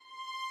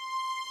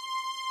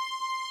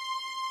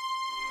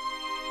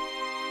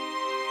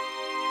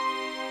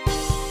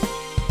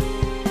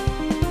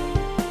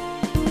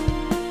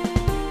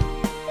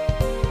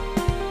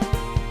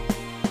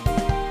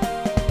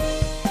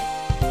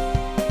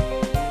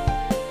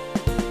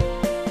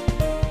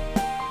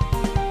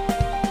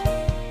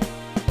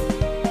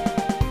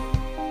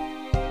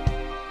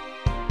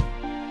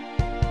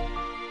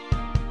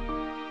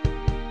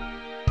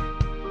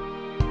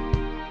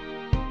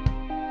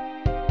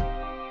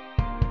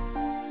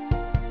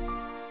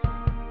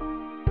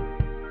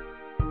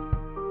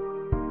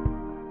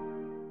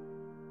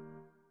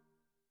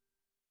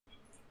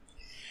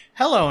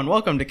Hello and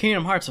welcome to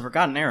Kingdom Hearts: The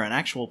Forgotten Era, an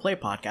actual play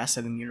podcast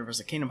set in the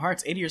universe of Kingdom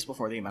Hearts 80 years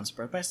before the events of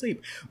Birth by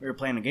Sleep. We are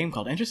playing a game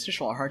called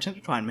Interstitial Our Hearts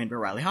Intertwined, made by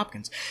Riley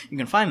Hopkins. You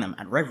can find them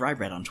at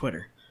RevRyBread on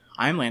Twitter.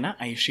 I'm Lena,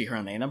 I use she, her,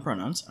 and they, them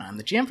pronouns, and I'm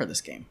the GM for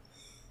this game.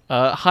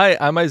 Hi,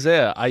 I'm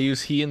Isaiah. I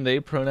use he and they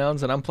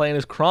pronouns, and I'm playing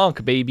as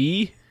Kronk,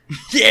 baby.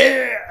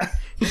 Yeah!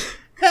 As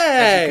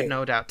Hey! you could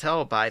no doubt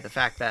tell by the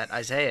fact that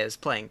Isaiah is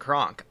playing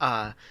Kronk,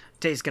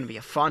 today's gonna be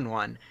a fun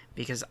one,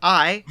 because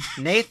I,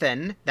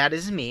 Nathan, that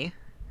is me,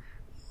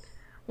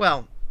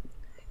 well,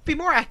 it'd be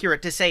more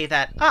accurate to say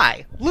that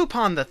I,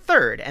 Lupin the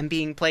Third, am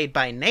being played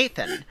by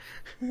Nathan.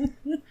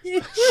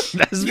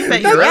 That's You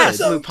bet your ass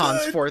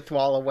Lupin's fourth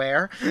wall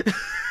aware.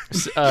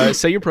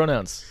 Say your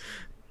pronouns.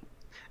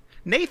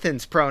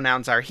 Nathan's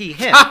pronouns are he,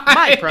 him.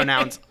 My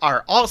pronouns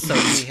are also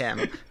he,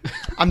 him.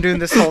 I'm doing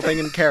this whole thing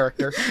in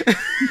character.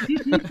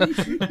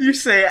 You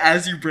say it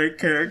as you break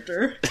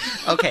character.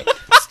 Okay,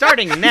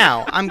 starting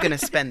now, I'm gonna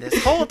spend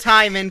this whole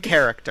time in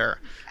character.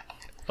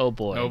 Oh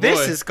boy. Oh,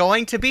 This boy. is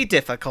going to be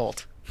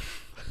difficult.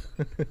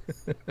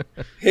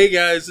 Hey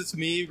guys, it's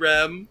me,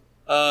 Rem,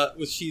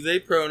 with she/they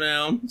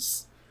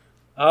pronouns.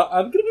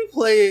 I'm gonna be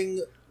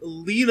playing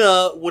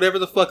Lena, whatever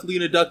the fuck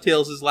Lena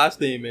DuckTales' last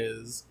name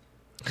is.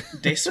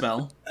 They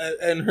spell.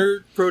 And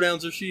her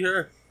pronouns are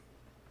she/her.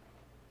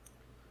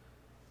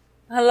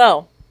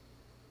 Hello.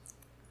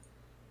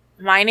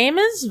 My name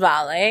is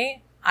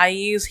Vale. I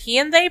use he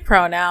and they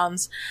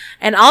pronouns,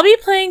 and I'll be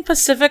playing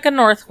Pacifica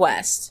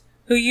Northwest,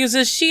 who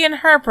uses she and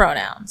her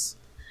pronouns,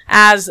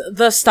 as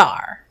the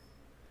star.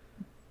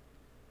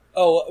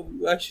 Oh,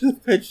 I should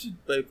have mentioned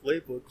my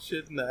playbook,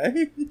 shouldn't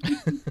I?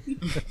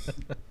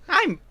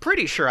 I'm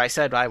pretty sure I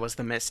said I was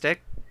the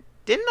mystic.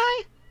 Didn't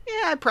I?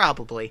 Yeah,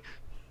 probably.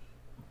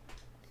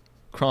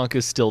 Kronk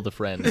is still the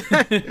friend.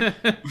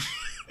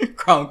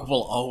 Kronk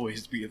will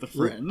always be the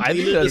friend. I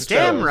think You're that's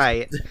damn true.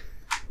 right.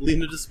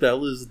 Lena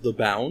Dispel is The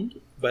Bound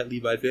by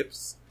Levi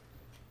Phipps.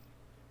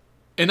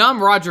 And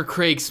I'm Roger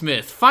Craig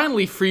Smith.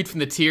 Finally freed from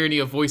the tyranny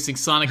of voicing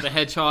Sonic the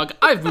Hedgehog,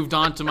 I've moved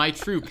on to my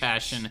true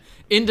passion,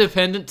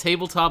 independent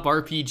tabletop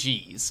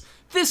RPGs.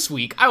 This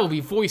week, I will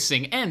be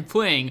voicing and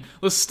playing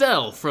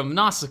Lestelle from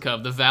Nausicaa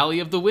of the Valley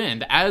of the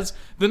Wind as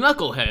the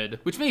Knucklehead,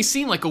 which may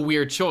seem like a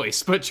weird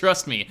choice, but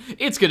trust me,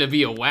 it's gonna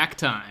be a whack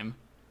time.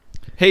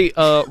 Hey,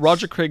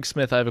 Roger Craig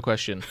Smith, I have a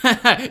question.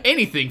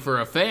 Anything for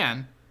a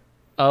fan.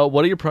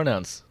 What are your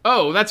pronouns?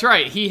 Oh, that's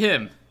right, he,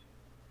 him.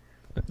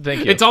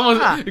 Thank you. It's almost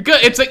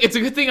good. It's a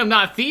good thing I'm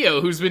not Theo,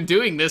 who's been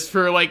doing this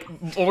for like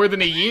more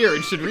than a year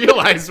and should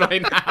realize by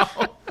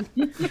now.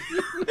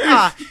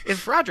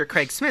 If Roger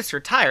Craig Smith's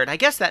retired, I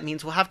guess that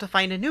means we'll have to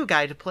find a new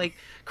guy to play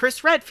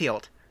Chris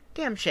Redfield.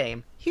 Damn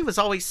shame. He was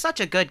always such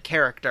a good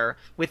character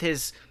with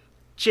his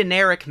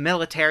generic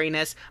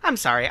militariness. I'm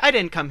sorry, I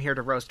didn't come here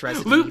to roast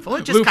Resident Evil.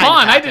 It just Lupin,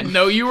 kind of I happened. didn't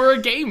know you were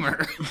a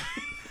gamer.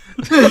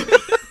 Of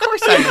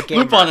course I'm a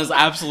gamer. Lupin is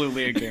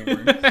absolutely a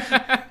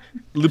gamer.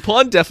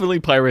 Lupin definitely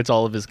pirates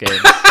all of his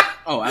games.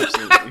 Oh,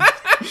 absolutely.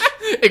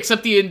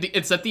 except the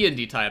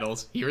indie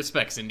titles. He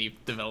respects indie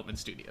development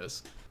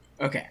studios.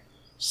 Okay,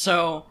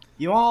 so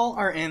you all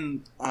are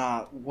in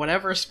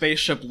whatever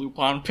spaceship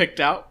Lupin picked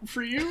out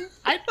for you.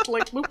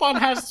 Lupin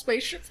has a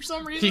spaceship for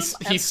some reason.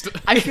 He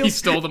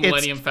stole the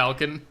Millennium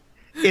Falcon.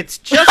 It's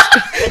just...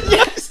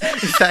 Yes!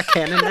 Is that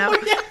canon now?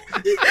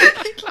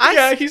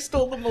 Yeah, he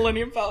stole the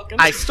Millennium Falcon.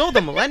 I stole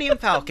the Millennium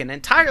Falcon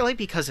entirely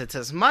because it's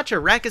as much a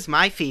wreck as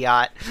my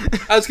Fiat.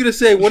 I was gonna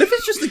say, what if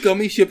it's just a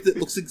gummy ship that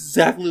looks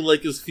exactly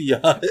like his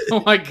Fiat? Oh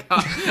my god.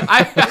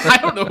 I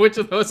don't know which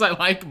of those I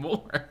like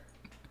more.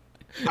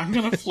 I'm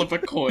gonna flip a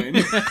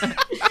coin.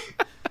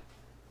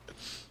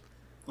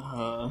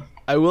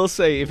 I will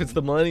say, if it's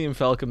the Millennium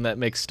Falcon, that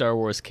makes Star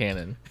Wars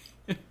canon.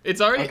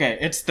 It's already... Okay,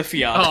 it's the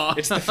Fiat. Oh.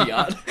 It's the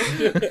Fiat.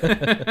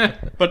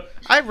 But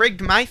I rigged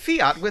my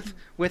Fiat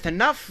with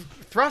enough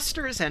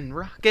thrusters and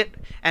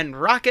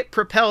rocket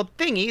propelled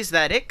thingies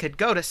that it could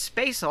go to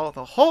space all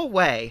the whole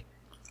way.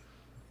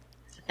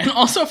 and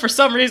also for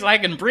some reason I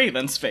can breathe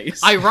in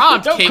space. I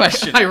robbed Don't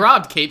question I it.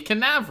 robbed Cape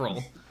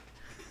Canaveral.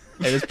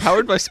 And it's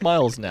powered by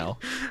Smiles now.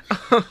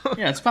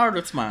 Yeah, it's powered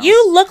with smiles.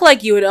 You look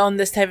like you would own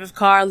this type of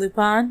car,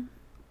 Lupin.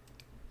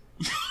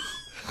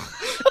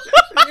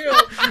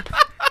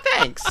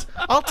 Thanks.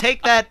 I'll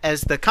take that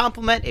as the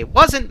compliment it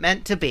wasn't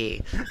meant to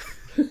be.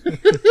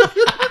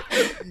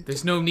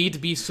 There's no need to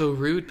be so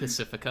rude,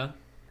 Pacifica.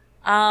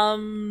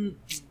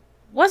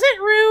 Was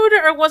it rude,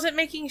 or was it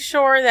making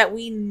sure that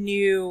we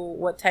knew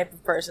what type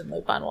of person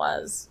Lupin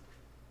was?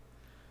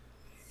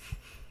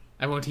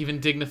 I won't even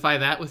dignify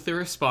that with the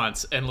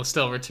response, and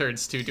Lestelle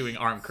returns to doing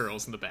arm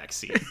curls in the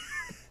backseat.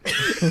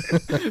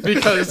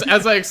 Because,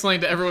 as I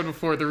explained to everyone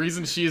before, the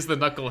reason she is the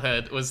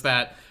Knucklehead was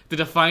that the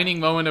defining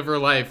moment of her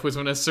life was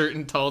when a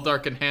certain tall,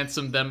 dark, and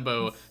handsome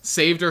Dembo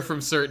saved her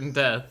from certain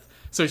death,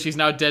 so she's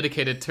now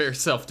dedicated to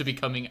herself to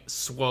becoming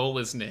swole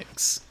as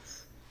Nyx.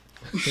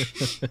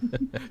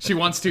 She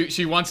wants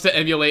to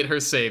emulate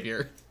her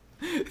savior.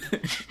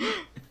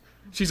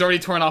 She's already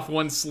torn off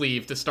one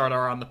sleeve to start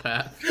her on the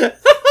path.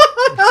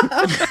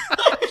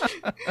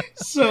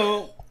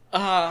 So,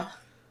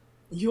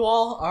 you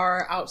all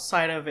are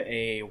outside of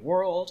a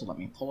world. Let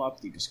me pull up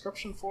the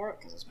description for it,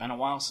 because it's been a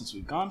while since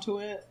we've gone to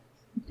it.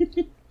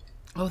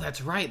 Oh,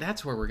 that's right.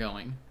 That's where we're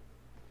going.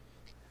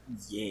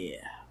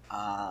 Yeah.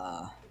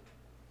 I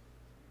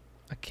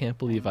can't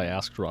believe I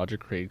asked Roger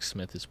Craig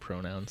Smith his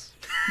pronouns.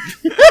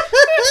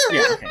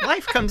 Yeah, okay.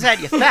 Life comes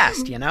at you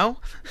fast, you know?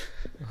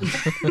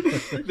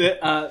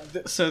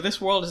 So this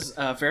world is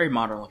a very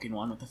modern-looking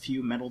one, with a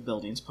few metal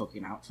buildings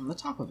poking out from the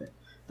top of it.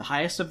 The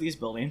highest of these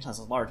buildings has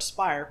a large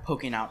spire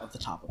poking out of the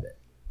top of it.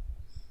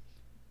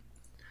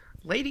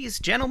 Ladies,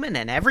 gentlemen,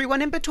 and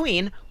everyone in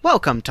between,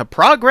 welcome to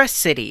Progress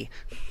City.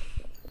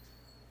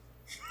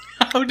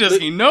 How does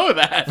he know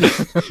that?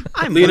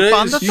 I'm Lena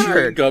Lupin is the chewing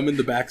Third. gum in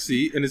the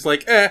backseat and is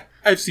like,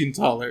 I've seen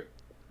taller.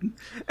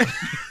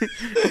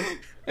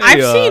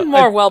 I've seen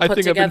more well I put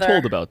think together. I've been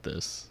told about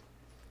this.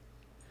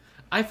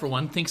 I, for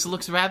one, thinks it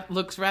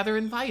looks rather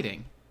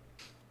inviting.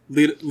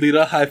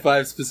 Lena high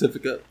five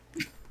Pacifica.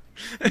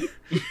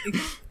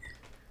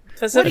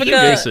 Pacifica.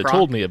 Mesa Kronk?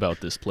 told me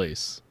about this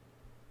place.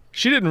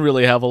 She didn't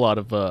really have a lot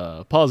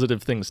of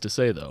positive things to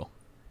say, though.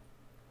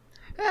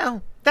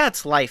 Well,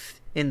 that's life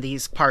in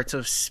these parts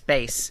of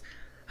space.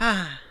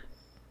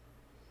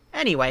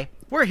 Anyway,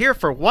 we're here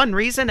for one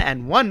reason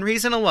and one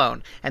reason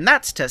alone, and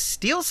that's to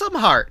steal some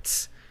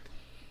hearts.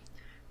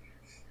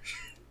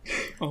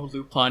 Oh,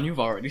 Lupin, you've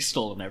already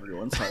stolen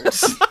everyone's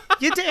hearts.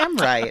 You damn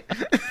right.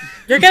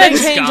 You're gonna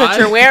Thanks, change God. what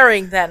you're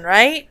wearing then,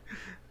 right?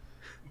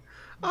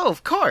 Oh,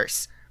 of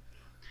course.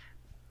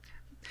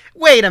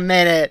 Wait a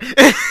minute.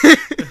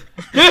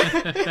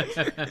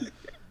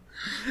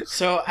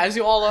 So, as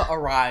you all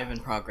arrive in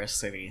Progress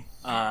City,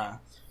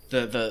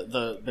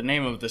 the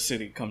name of the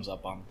city comes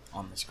up on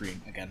the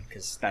screen again,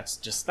 because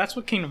that's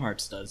what Kingdom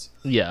Hearts does.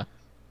 Yeah.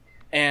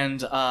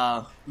 And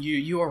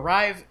you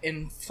arrive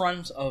in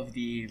front of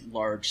the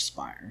large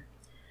spire.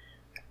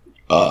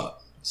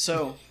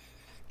 So,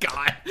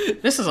 God.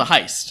 this is a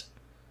heist.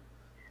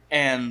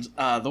 And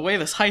the way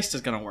this heist is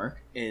going to work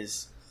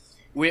is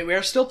we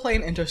are still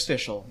playing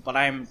Interstitial, but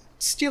I'm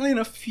stealing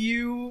a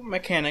few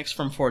mechanics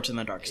from Forge in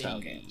the Dark style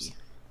games.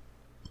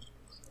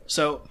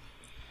 So,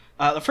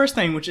 the first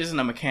thing, which isn't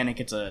a mechanic,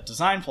 it's a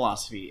design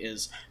philosophy,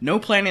 is no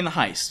planning the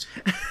heist.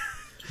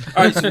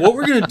 Alright, so what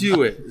we're gonna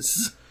do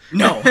is...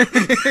 No.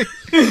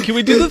 Can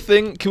we do the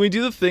thing? Can we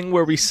do the thing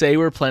where we say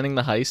we're planning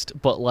the heist,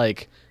 but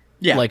like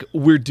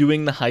we're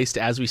doing the heist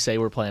as we say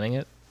we're planning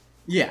it?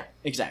 Yeah,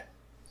 exactly.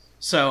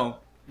 So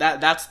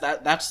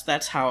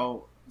that's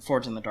how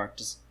Forge in the Dark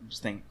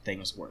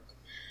things work.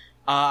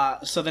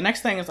 So the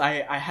next thing is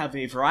I have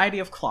a variety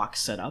of clocks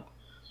set up,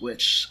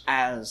 which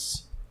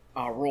as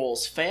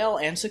rolls fail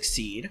and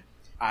succeed,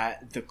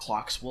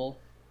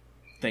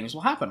 things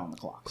will happen on the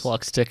clocks.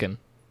 Clock's ticking.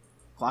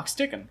 Clock's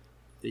ticking.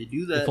 They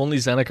do that. If only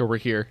Zeneca were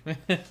here.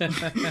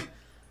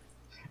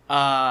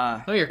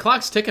 Oh, your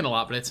clock's ticking a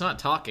lot, but it's not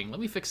talking.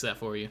 Let me fix that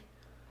for you.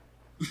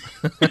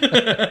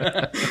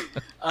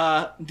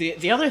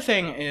 The other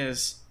thing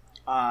is,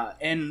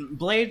 in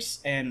Blades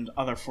and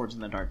other Forge in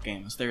the Dark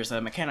games, there's a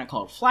mechanic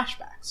called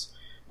flashbacks,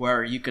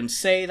 where you can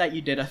say that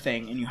you did a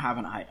thing and you have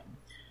an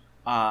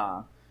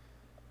item.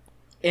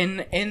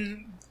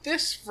 In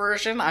this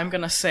version, I'm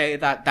gonna say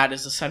that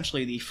is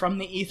essentially the From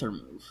the Ether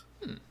move.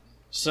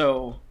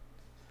 So,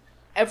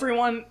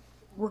 everyone,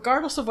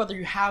 regardless of whether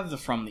you have the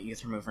From the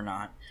Ether move or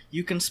not,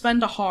 you can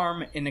spend a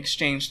harm in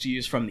exchange to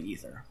use From the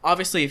Ether.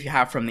 Obviously, if you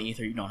have From the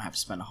Ether, you don't have to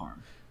spend a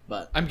harm.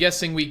 But I'm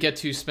guessing we get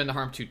to spend a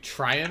harm to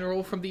try and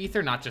roll from the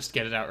ether, not just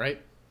get it out,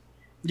 right?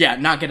 yeah,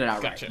 not get it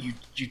outright. Gotcha.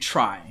 You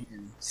try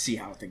and see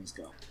how things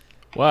go.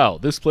 Wow,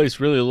 this place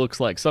really looks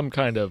like some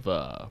kind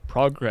of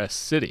progress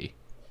city.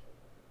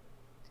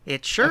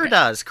 It sure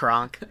does,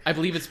 Kronk. I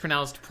believe it's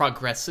pronounced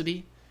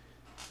progressity.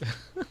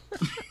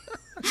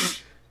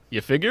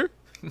 You figure?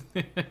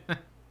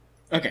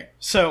 Okay,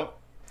 so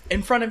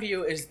in front of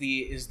you is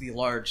the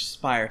large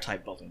spire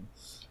type building.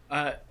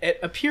 It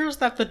appears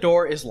that the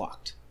door is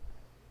locked,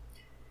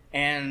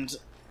 and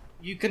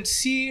you can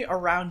see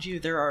around you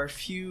there are a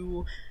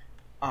few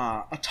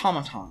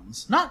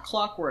automatons, not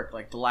clockwork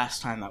like the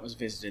last time that was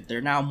visited.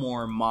 They're now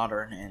more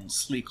modern and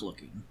sleek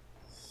looking.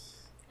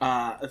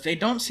 They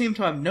don't seem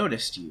to have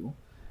noticed you,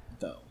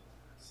 though.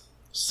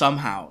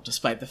 Somehow,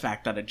 despite the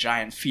fact that a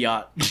giant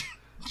Fiat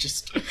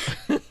just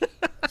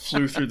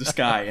flew through the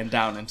sky and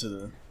down into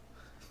the...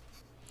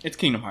 It's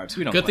Kingdom Hearts.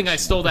 We don't. Good thing I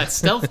question stole that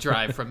stealth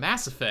drive from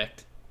Mass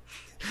Effect.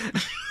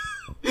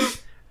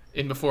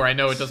 And before I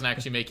know it doesn't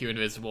actually make you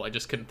invisible, I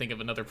just couldn't think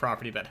of another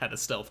property that had a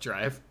stealth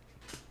drive.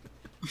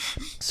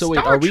 So wait,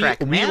 Star are we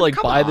Trek, are we man, like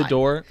come by the on.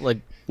 door? Like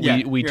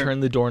Yeah, we you're-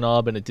 turned the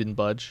doorknob and it didn't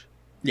budge?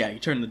 Yeah, you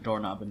turn the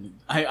doorknob and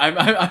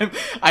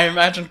I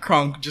imagine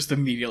Kronk just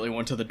immediately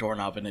went to the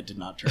doorknob and it did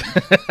not turn.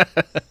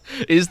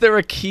 Is there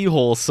a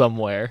keyhole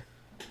somewhere?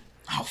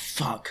 Oh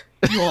fuck!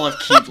 You all have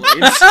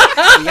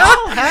keyblades. We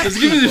all have This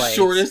is gonna be the keyblades.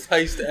 shortest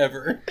heist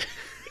ever.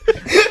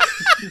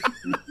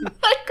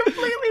 I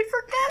completely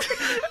forgot the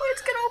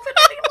keyblades can open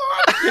any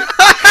lock.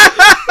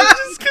 I'm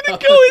just gonna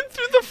go in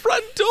through the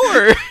front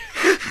door.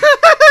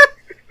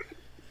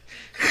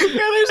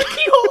 Yeah, there's a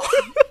keyhole.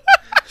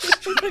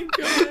 Oh my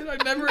god.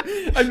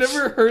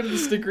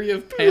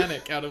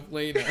 panic out of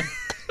Lena.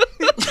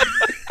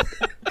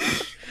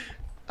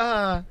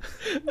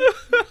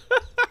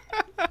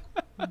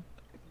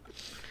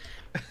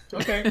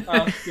 Okay.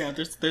 Yeah.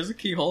 There's a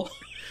keyhole.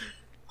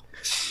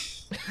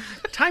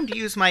 Time to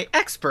use my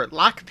expert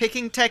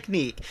lock-picking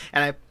technique,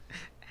 and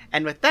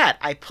with that,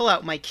 I pull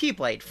out my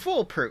Keyblade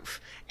foolproof,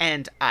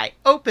 and I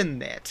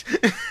open it.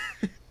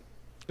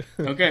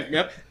 Okay.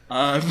 Yep.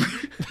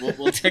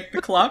 We'll take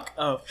the clock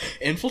of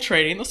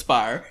infiltrating the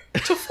spire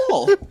to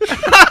full.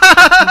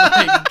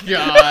 My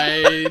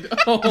God.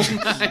 Oh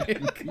my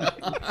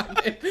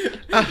God.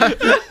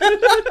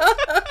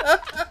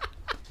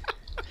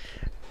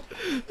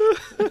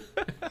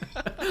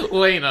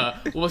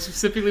 Lena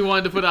specifically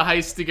wanted to put a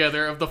heist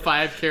together of the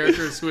 5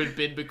 characters who had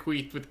been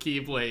bequeathed with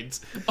Keyblades.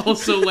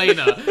 Also,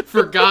 Lena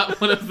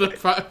forgot one of the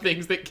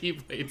things that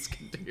Keyblades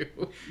can do.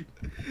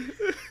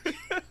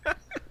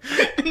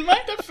 In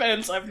my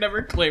defense, I've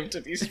never claimed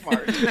to be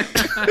smart.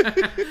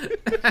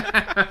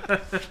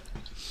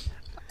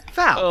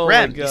 Val, Oh my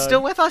Rem, you God.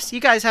 still with us? You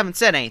guys haven't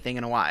said anything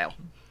in a while.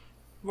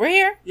 We're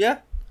here. Yeah.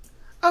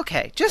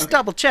 Okay, just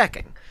double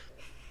checking.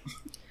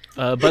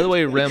 By the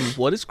way, Rem,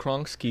 what is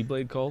Kronk's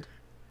Keyblade called?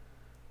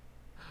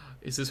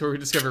 Is this where we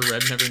discover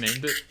Red never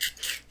named it?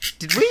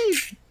 Did we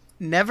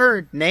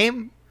never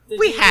name? Did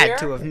We you had hear?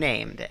 to have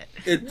named it.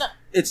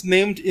 It's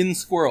named in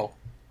Squirrel.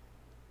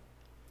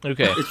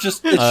 Okay. It's just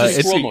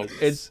squirrel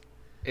noises.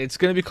 It's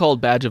gonna be called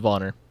Badge of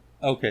Honor.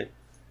 Okay.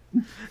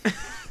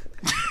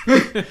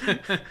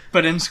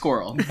 But in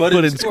squirrel. But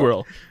in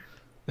Squirrel.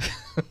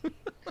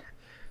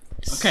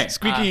 Okay.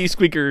 Squeaky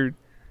squeaker.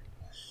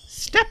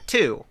 Step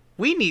 2.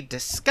 We need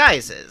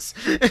disguises.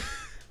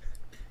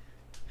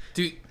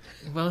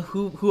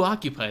 Who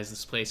occupies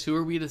this place? Who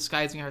are we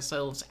disguising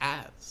ourselves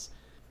as?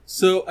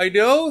 So I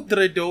know that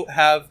I don't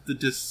have the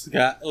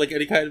disguise, like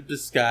any kind of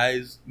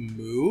disguise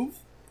move,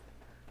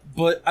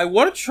 but I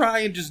want to try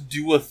and just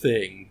do a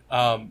thing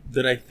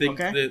that I think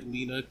that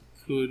Lena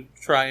could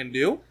try and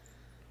do.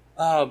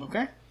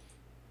 Okay.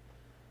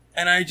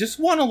 And I just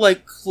want to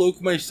like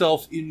cloak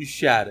myself in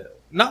shadow,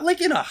 not like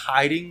in a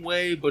hiding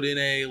way, but in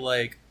a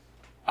like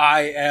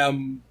I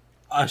am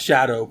a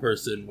shadow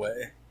person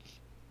way.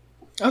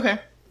 Okay.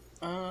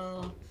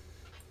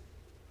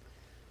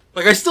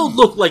 Like I still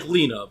look like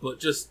Lena, but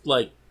just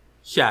like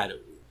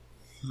shadowy.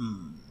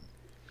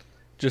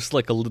 Just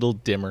like a little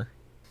dimmer.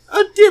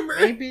 A dimmer.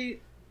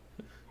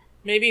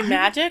 Maybe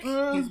magic?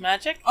 Use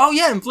magic? Oh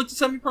yeah, inflict a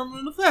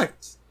semi-permanent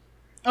effect.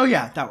 Oh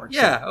yeah, that works.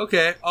 Yeah,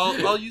 okay.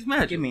 I'll use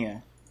magic. Give me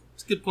a.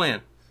 It's a good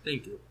plan.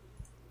 Thank you.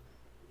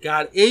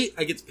 Got 8.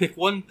 I get to pick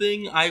one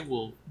thing. I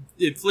will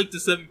inflict a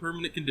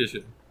semi-permanent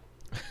condition.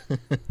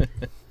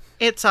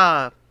 It's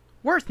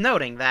worth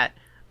noting that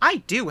I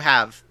do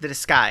have the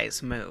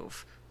disguise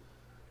move.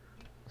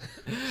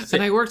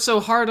 And I worked so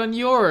hard on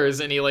yours,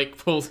 and he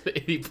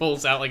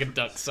pulls out like a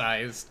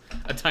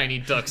tiny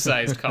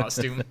duck-sized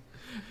costume.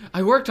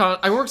 I worked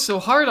so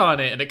hard on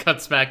it, and it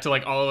cuts back to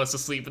like all of us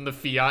asleep in the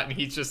Fiat, and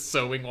he's just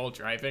sewing while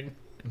driving.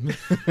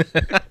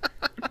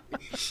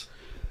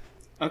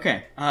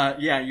 Okay.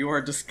 Yeah, you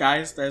are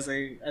disguised as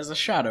a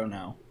shadow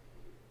now.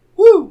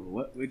 Woo!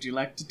 What would you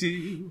like to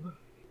do?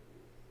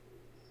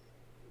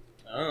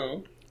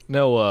 Oh.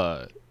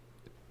 No,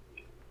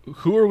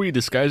 who are we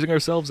disguising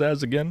ourselves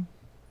as again?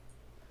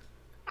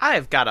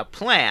 I've got a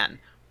plan.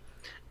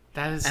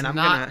 That is And I'm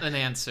not an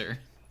answer.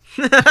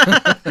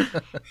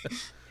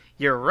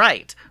 You're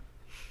right.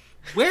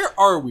 Where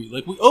are we?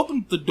 Like, we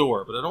opened the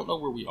door, but I don't know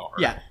where we are.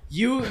 Yeah,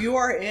 you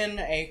are in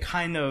a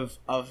kind of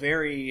a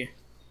very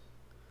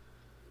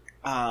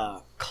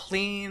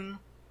clean,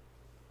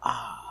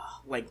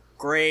 like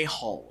gray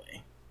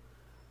hallway.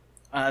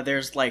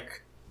 There's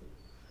like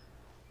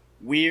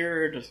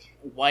weird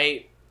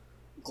white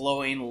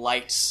glowing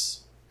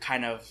lights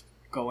kind of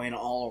going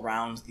all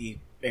around the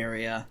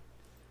area.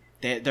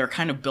 They're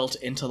kind of built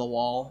into the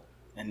wall,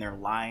 and they're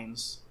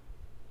lines.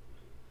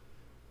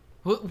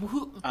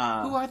 Who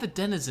are the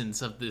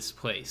denizens of this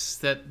place?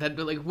 That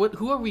like what?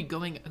 Who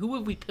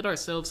would we pit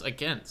ourselves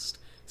against,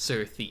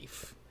 Sir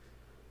Thief?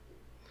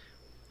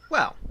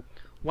 Well,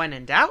 when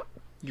in doubt,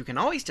 you can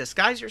always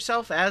disguise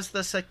yourself as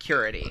the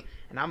security.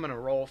 And I'm gonna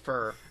roll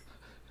for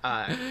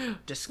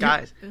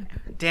disguise.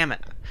 Damn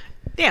it.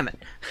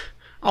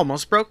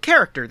 Almost broke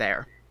character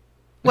there.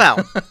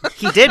 Well,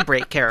 he did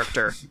break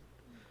character.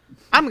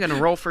 I'm gonna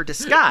roll for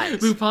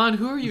disguise. Lupin,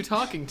 who are you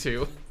talking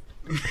to?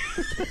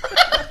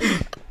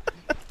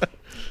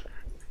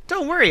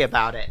 Don't worry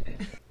about it.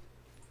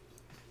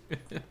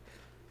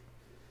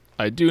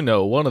 I do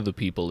know one of the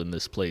people in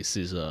this place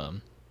is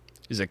a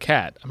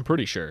cat. I'm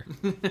pretty sure.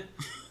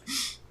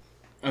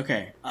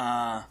 Okay.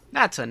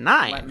 That's a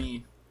 9. Let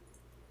me.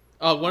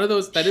 Oh, one of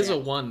those. That is a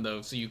 1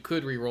 though, so you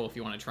could re-roll if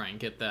you want to try and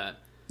get that.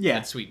 Yeah.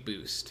 That sweet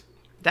boost.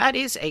 That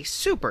is a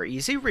super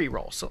easy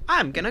reroll, so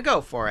I'm gonna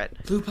go for it.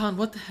 Lupin,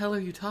 what the hell are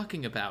you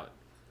talking about?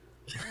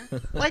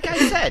 Like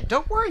I said,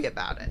 don't worry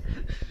about it.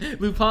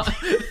 Lupin.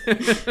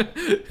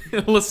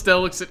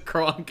 Lestel looks at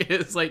Kronk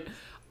and is like,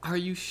 "Are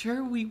you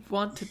sure we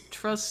want to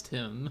trust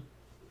him?"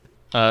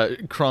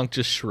 Kronk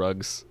just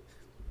shrugs.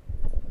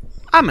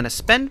 I'm gonna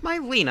spend my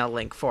Lena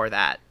link for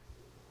that.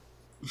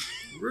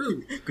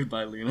 Rude.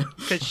 Goodbye, Lena.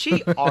 Because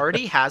she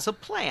already has a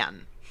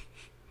plan.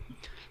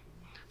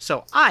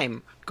 So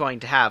I'm going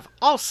to have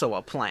also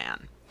a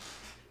plan.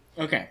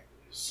 Okay,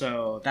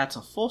 so that's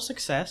a full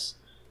success.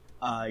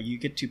 You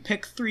get to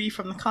pick 3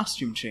 from the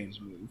costume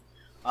change move.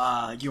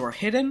 You are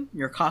hidden,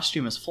 your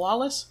costume is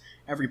flawless,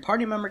 every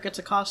party member gets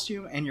a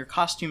costume, and your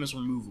costume is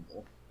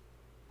removable.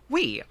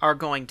 We are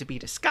going to be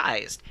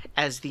disguised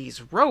as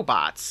these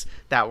robots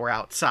that were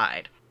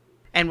outside.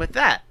 And with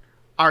that,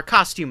 our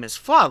costume is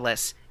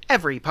flawless,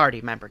 every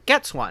party member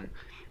gets one,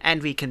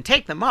 and we can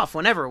take them off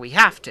whenever we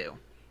have to.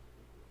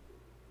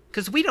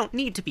 Because we don't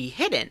need to be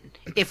hidden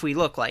if we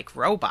look like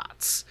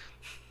robots.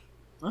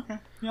 Okay,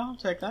 yeah, I'll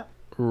take that.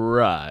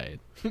 Right.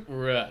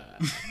 Right.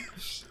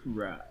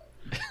 Right.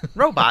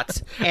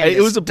 Robots and It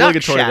was this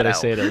obligatory Duck that I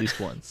Shadow, say it at least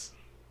once.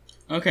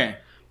 Okay,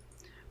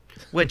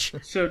 which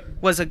so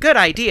was a good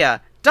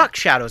idea. Duck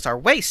Shadows are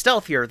way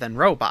stealthier than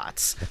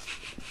robots.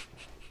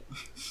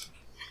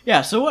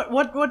 yeah, so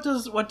what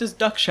does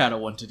Duck Shadow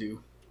want to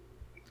do?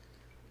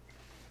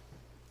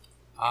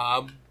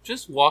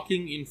 Just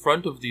walking in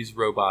front of these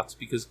robots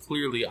because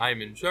clearly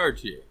I'm in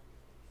charge here.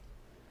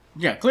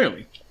 Yeah,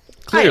 clearly.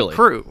 I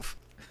approve.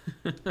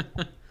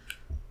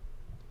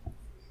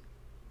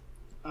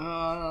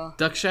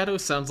 Duck Shadow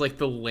sounds like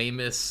the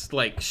lamest,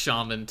 like,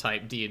 shaman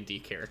type D&D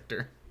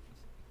character.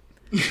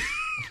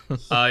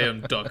 I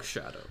am Duck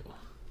Shadow.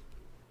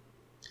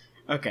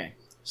 Okay,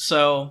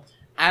 so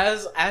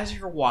as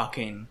you're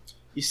walking,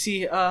 you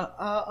see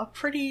a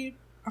pretty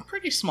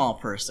small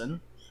person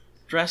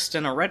dressed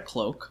in a red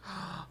cloak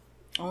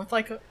with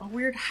like a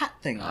weird hat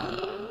thing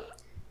on,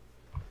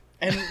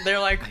 and they're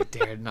like, I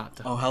dared not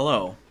to. "Oh,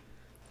 hello.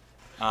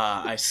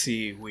 I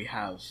see we're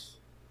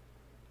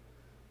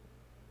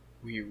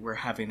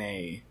having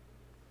a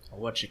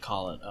what you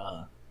call it,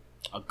 a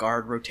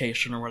guard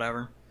rotation or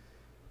whatever."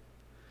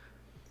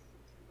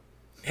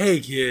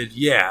 Hey, kid.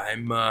 Yeah,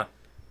 I'm not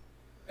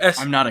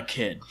a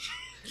kid.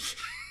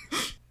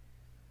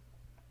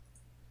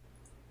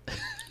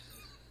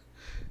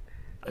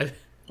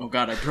 Oh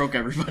god, I broke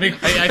everybody.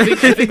 I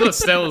think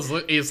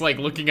Lestelle is like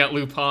looking at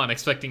Lupin,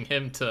 expecting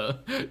him to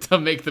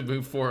make the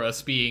move for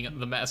us, being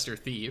the master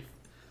thief.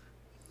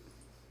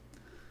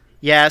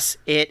 Yes,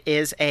 it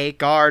is a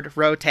guard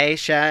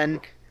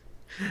rotation.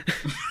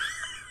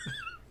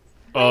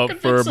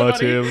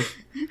 Affirmative.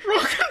 Roll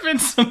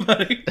convince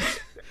somebody.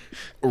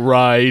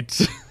 Right.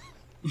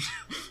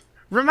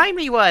 Remind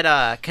me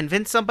what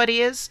convince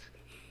somebody is?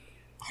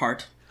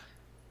 Heart.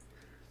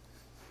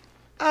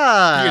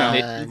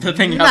 The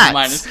thing you have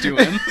 -2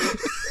 in.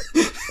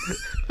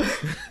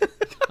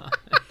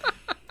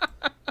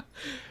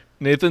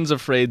 Nathan's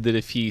afraid that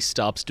if he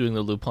stops doing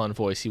the Lupin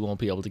voice, he won't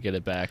be able to get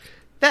it back.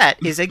 That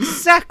is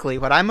exactly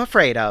what I'm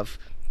afraid of.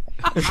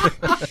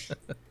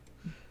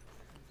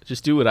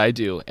 Just do what I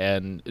do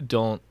and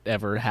don't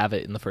ever have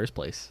it in the first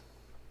place.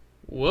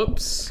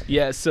 Whoops.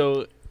 Yeah,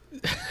 so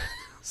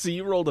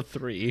you rolled a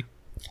 3.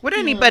 Would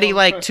anybody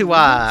like to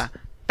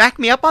back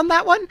me up on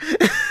that one?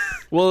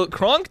 Well,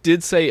 Kronk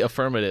did say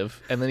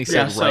affirmative, and then he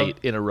said so- right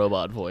in a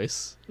robot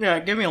voice. Yeah,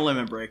 give me a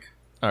limit break.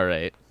 All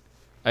right.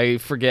 I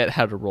forget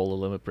how to roll a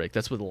limit break.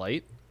 That's with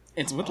light?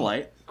 It's with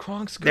light.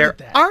 Kronk's good There at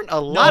that. aren't a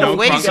lot No, of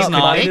ways Kronk you is can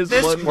not. make Mine is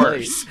this one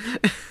worse.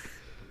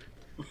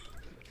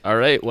 All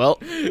right, well,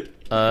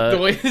 The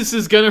way this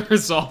is gonna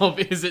resolve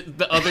is it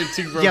the other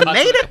two robots. You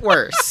made it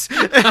worse.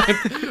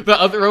 The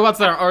other robots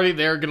that are already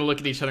there are gonna look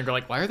at each other and go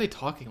like, "Why are they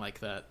talking like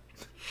that?"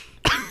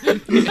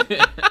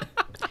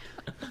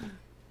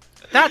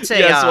 That's a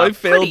yeah, so I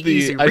pretty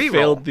easy reroll.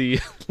 failed the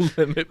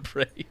limit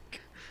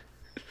break.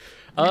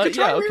 Try okay.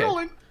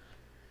 rerolling.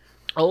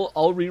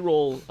 I'll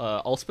re-roll.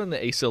 I'll spend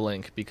the Asa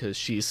link because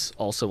she's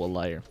also a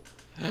liar.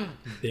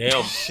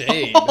 Damn.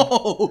 Shade.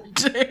 Oh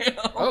damn.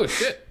 Oh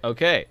shit.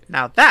 Okay.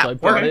 Now that So I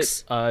brought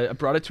works. it. I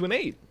brought it to an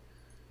 8.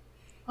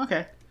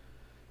 Okay.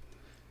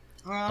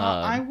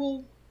 I'll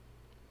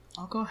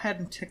go ahead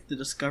and tick the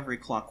discovery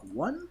clock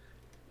 1.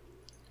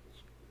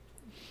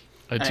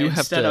 I do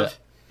have to.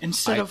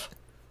 Instead of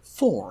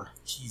 4.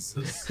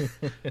 Jesus.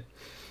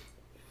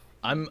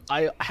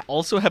 I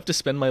also have to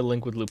spend my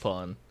link with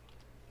Lupin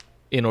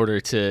in order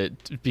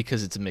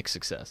because it's a mixed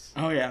success.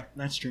 Oh yeah,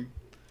 that's true.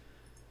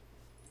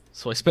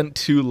 So I spent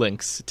 2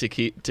 links to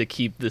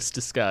keep this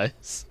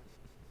disguise.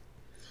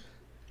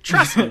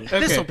 Trust me, Okay.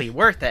 this will be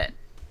worth it.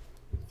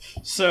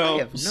 So I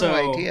have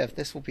no idea if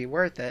this will be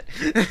worth it.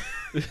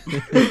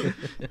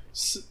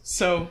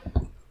 So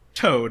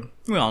Toad,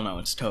 we all know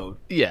it's Toad.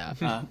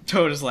 Yeah.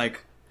 Toad is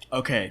like,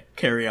 okay,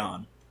 carry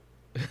on,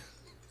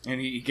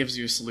 and he gives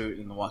you a salute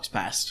and walks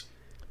past.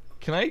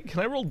 Can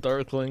I roll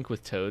Dark Link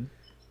with Toad?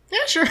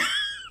 Yeah, sure.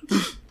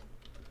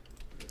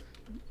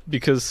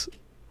 Because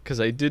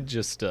I did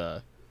just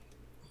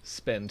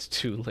spend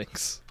 2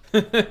 links.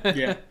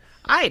 Yeah.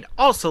 I'd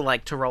also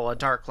like to roll a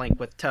Dark Link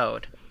with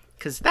Toad,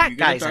 because that You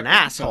get a guy's Dark an Link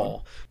with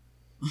asshole.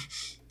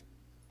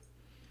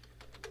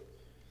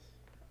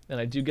 And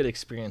I do get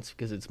experience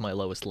because it's my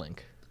lowest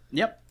link.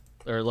 Yep.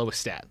 Or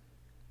lowest stat.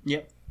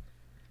 Yep.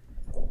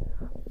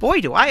 Boy,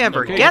 do I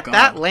ever get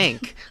that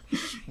link.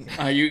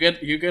 You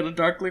get a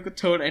Dark Link with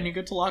Toad, and you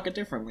get to lock a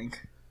different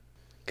link.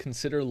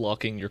 Consider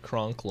locking your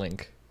Kronk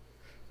link.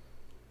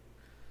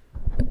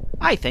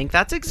 I think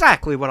that's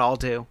exactly what I'll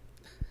do.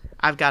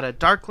 I've got a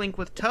Dark Link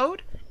with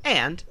Toad,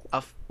 and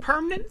a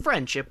permanent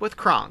friendship with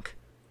Kronk.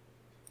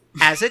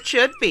 As it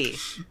should be.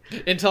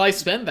 Until I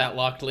spend that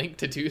locked link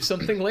to do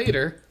something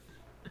later.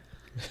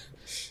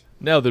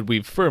 Now that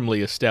we've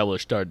firmly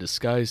established our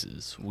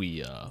disguises,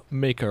 we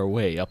make our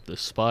way up the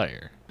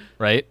spire.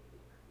 Right?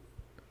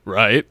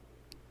 Right?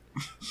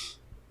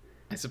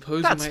 I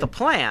suppose that's the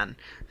plan.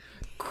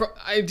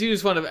 I do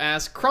just want to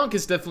ask, Kronk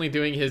is definitely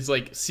doing his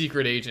like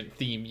secret agent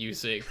theme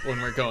music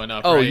when we're going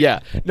up. Oh right?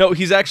 yeah, no,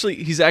 he's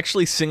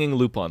actually singing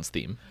Lupin's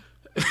theme.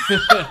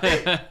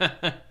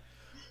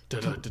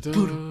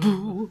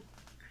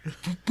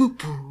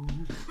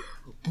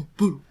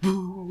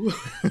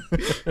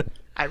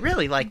 I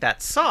really like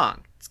that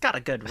song. It's got a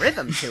good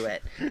rhythm to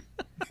it.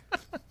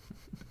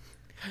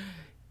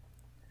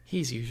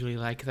 He's usually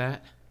like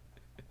that.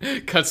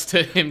 Cuts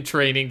to him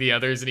training the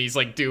others, and he's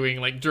like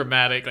doing like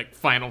dramatic like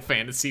Final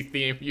Fantasy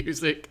theme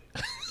music.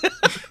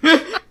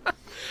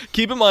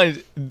 Keep in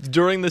mind,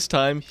 during this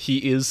time,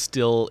 he is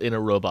still in a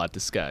robot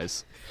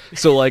disguise.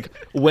 So like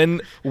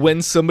when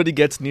somebody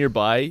gets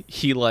nearby,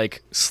 he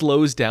like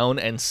slows down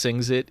and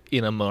sings it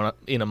in a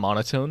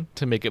monotone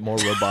to make it more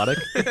robotic.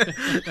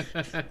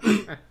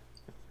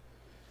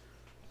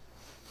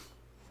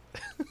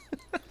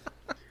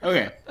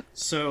 Okay,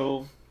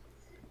 so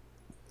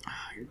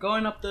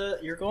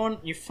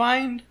you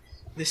find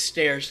the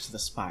stairs to the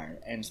spire,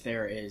 and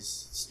there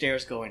is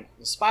the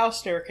spiral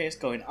staircase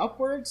going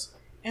upwards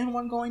and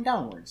one going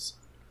downwards.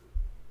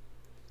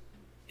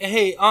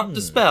 Hey, Aunt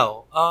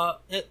Dispel,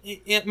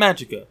 Aunt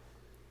Magica,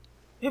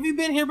 have you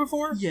been here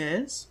before?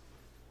 Yes.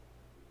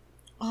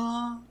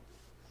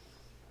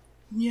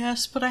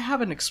 Yes, but I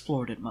haven't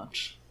explored it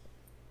much.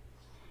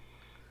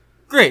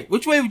 Great,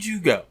 which way would you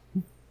go?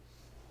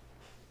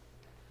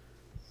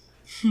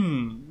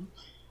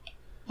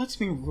 Let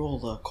me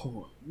roll a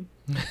coin.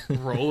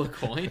 Roll a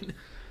coin?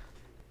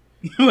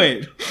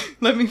 Wait,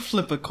 let me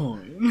flip a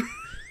coin.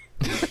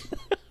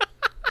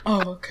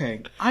 Oh,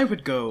 okay. I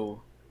would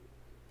go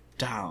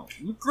down.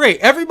 Great,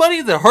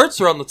 everybody, their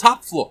hearts are on the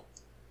top floor.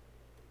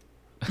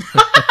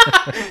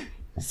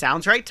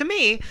 Sounds right to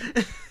me.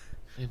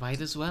 We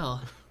might as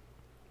well.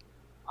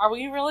 Are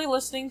we really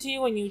listening to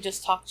you when you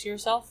just talk to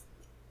yourself?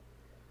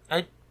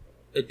 I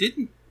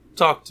didn't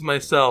talk to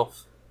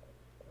myself.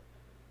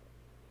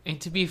 And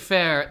to be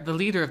fair, the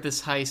leader of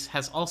this heist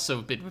has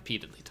also been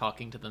repeatedly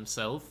talking to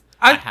themselves.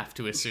 I have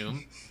to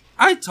assume.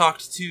 I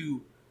talked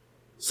to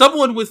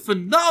someone with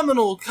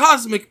phenomenal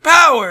cosmic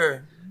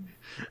power.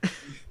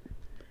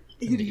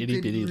 Itty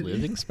bitty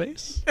living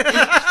space?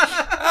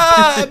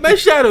 My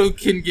shadow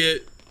can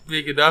get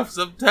big enough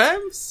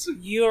sometimes.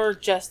 You're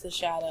just the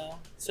shadow.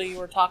 So you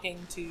were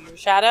talking to your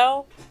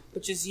shadow,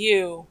 which is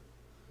you,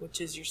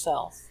 which is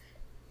yourself.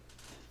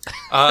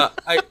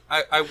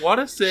 I want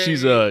to say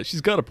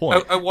she's got a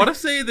point. I want to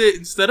say that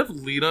instead of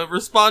Lena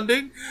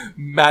responding,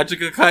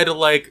 Magica kind of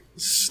like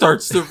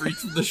starts to reach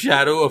from the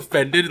shadow,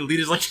 offended, and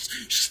Lena's like,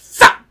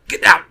 "Stop!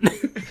 Get out!"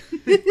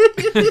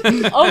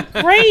 Oh,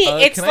 great!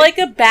 It's like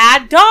a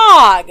bad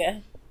dog.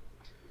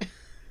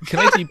 Can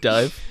I deep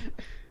dive?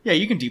 Yeah,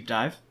 you can deep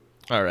dive.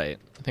 All right,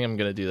 I think I'm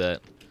gonna do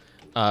that.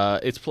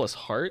 It's plus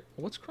heart.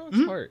 What's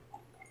Kronk's heart?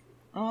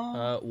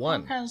 1.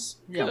 Kronk has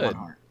Good. 1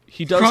 heart.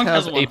 He does Kronk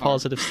have has a 1 heart.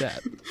 positive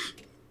stat.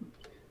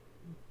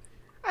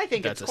 I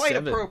think That's it's a quite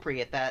 7.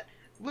 appropriate that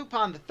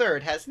Lupin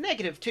III has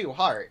 -2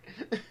 heart.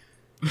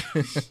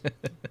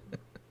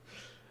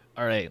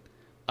 All right.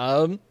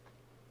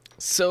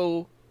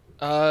 So,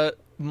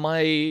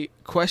 my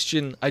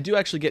question, I do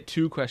actually get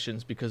 2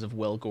 questions because of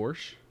Well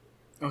Gorsh.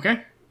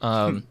 Okay.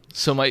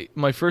 So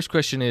my first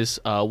question is,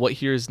 what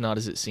here is not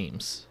as it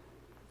seems?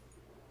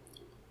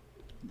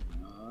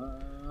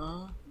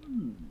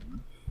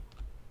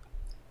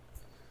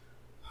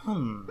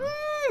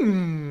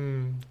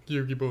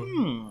 Yogi boy.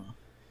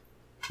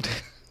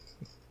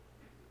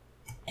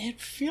 It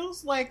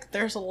feels like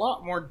there's a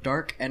lot more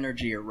dark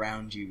energy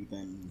around you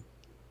than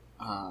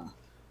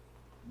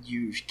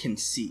you can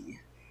see.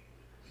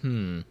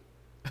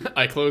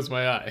 I close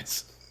my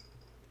eyes.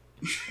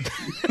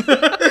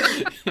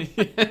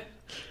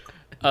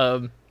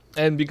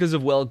 And because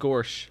of Well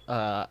Gorsh,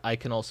 I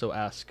can also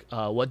ask,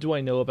 what do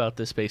I know about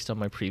this based on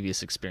my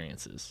previous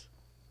experiences?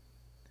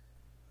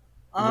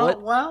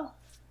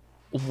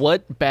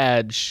 What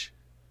badge,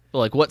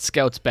 like what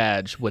scout's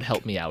badge would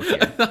help me out I here?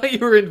 thought you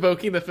were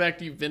invoking the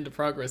fact you've been to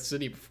Progress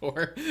City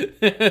before.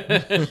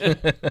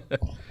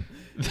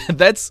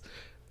 That's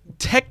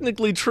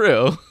technically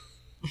true.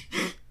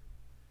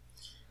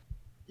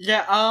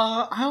 Yeah,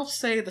 I'll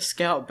say the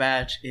scout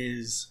badge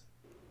is,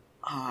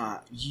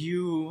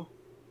 you,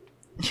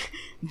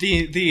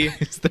 the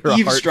Is there a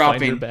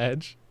eavesdropping Heartfinder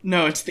badge?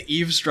 No, it's the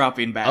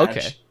eavesdropping badge.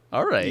 Okay,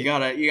 all right. You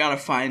gotta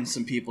find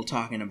some people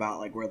talking about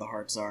like where the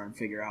hearts are and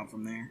figure out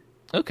from there.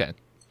 Okay.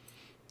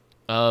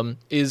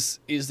 Is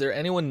there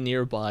anyone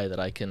nearby that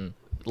I can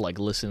like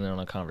listen in on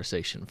a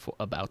conversation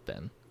about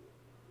then?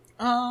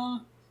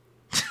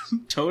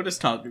 Toad is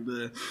talking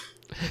to.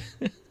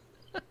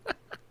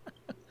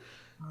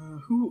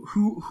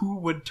 Who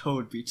would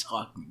Toad be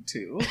talking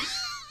to?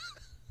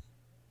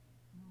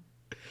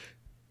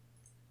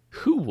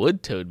 Who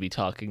would Toad be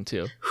talking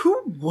to?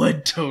 Who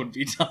would Toad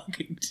be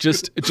talking to?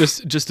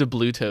 Just a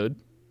blue Toad.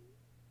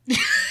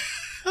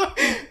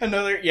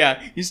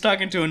 He's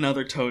talking to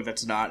another Toad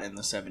that's not in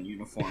the 7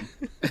 uniform.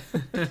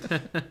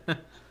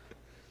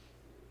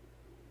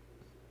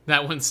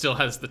 That one still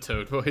has the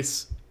Toad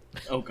voice.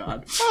 Oh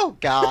god. Oh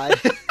god.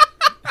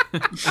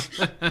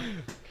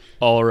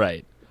 All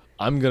right.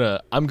 I'm going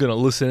to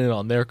listen in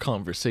on their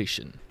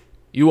conversation.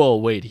 You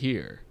all wait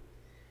here.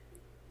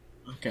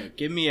 Okay,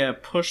 give me a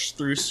push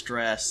through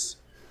stress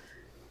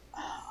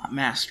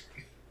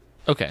mastery.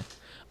 Okay.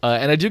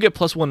 And I do get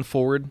 +1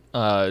 forward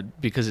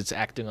because it's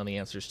acting on the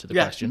answers to the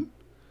question.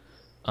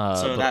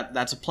 So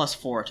that's a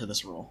 +4 to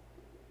this roll.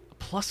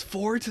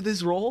 +4 to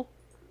this roll?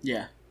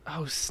 Yeah.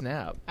 Oh,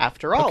 snap.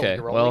 After all, Okay,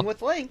 you're rolling well,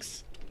 with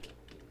links.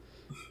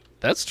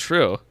 That's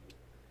true.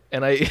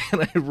 And I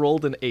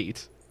rolled an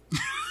 8.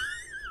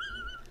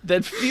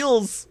 That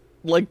feels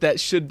like that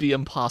should be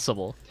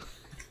impossible.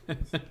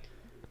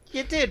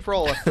 You did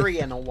roll a 3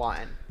 and a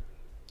 1.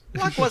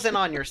 Luck wasn't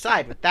on your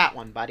side with that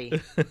one,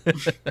 buddy.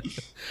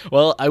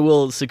 Well, I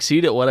will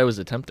succeed at what I was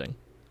attempting.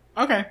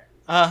 Okay.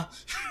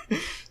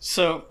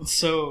 So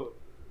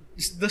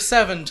the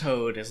 7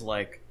 Toad is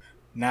like,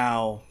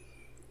 now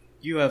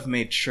you have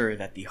made sure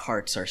that the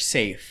hearts are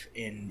safe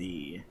in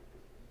the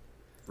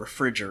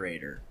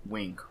refrigerator.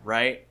 Wink,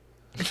 right?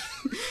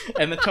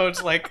 And the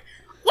Toad's like,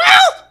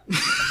 well!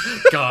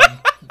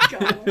 God. I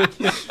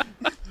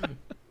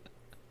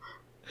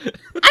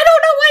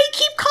don't know why you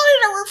keep calling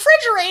it a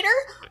refrigerator,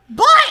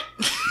 but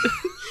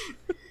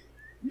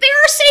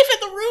they're safe in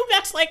the room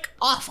that's like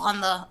off on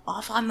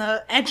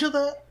the edge of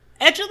the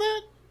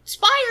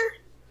spire.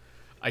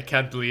 I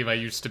can't believe I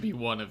used to be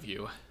one of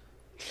you.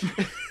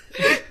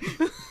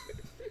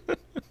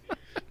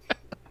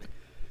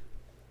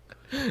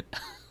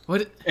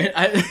 What?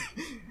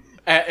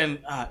 And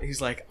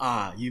he's like,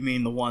 you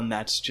mean the one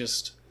that's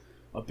just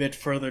a bit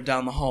further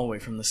down the hallway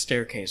from the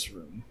staircase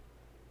room?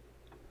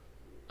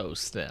 Oh,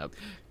 snap.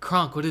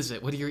 Kronk, what is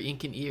it? What are your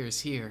inking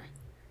ears here?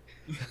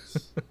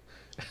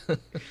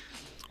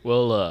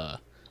 Well,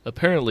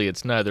 apparently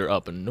it's neither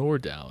up nor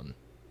down.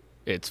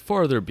 It's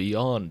farther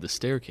beyond the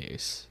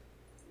staircase.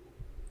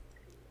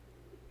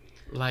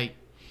 Like,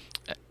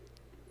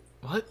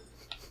 what?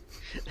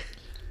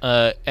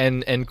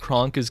 And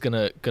Kronk is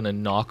gonna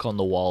knock on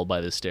the wall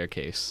by the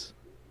staircase.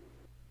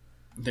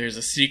 There's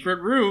a secret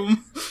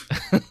room.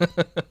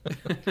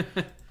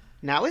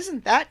 Now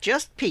isn't that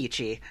just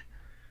peachy?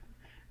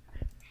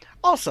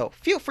 Also,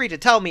 feel free to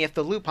tell me if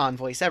the Lupin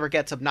voice ever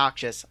gets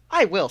obnoxious.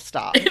 I will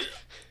stop.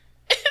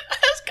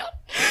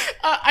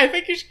 I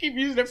think you should keep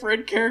using it for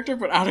in character,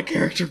 but out of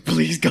character,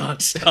 please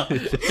God, stop.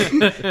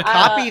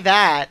 Copy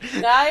that.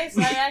 Guys,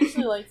 I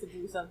actually like to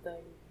do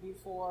something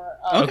before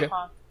Okay.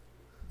 Kronk.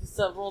 Just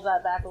to roll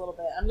that back a little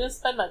bit. I'm going to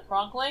spend my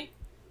Kronk link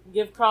and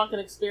give Kronk an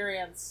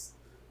experience.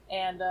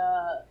 And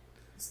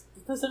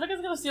Pacific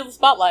is going to steal the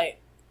spotlight.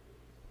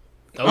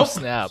 Oh,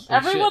 snap. Oh,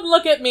 Everyone shit.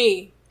 look at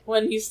me.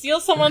 When you steal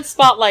someone's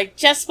spotlight,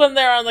 just when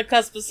they're on the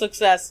cusp of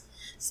success,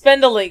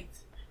 spend a link.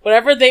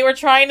 Whatever they were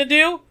trying to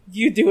do,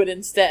 you do it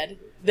instead.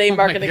 They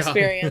mark my an God.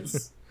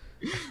 experience.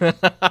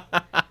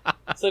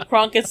 So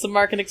Kronk gets to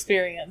mark an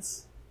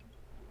experience.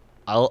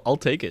 I'll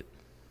take it.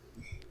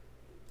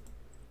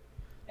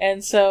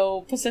 And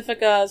so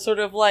Pacifica sort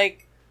of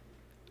like,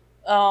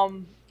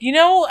 you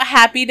know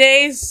Happy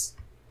Days?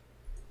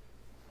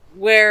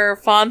 Where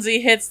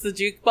Fonzie hits the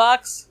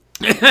jukebox?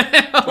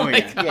 Oh my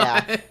yeah.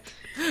 God.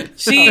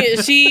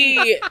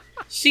 Yeah.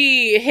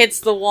 She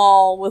hits the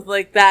wall with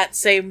like that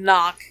same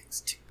knock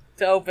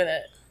to open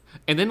it.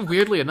 And then,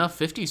 weirdly enough,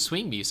 50s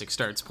swing music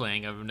starts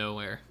playing out of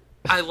nowhere.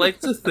 I like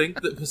to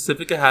think that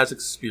Pacifica has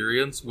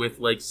experience with,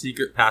 like,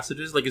 secret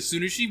passages. Like, as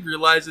soon as she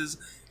realizes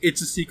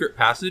it's a secret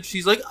passage,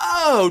 she's like,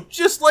 oh,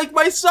 just like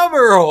my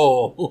summer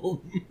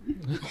home.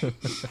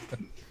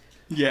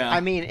 Yeah.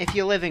 I mean, if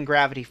you live in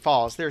Gravity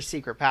Falls, there's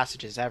secret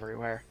passages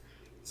everywhere.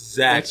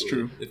 Exactly. That's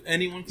true. If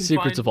anyone can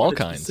Secrets find of all one,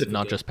 it's kinds, Pacifica.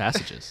 not just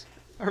passages.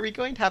 Are we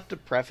going to have to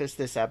preface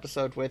this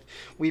episode with,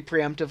 we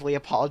preemptively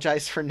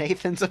apologize for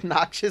Nathan's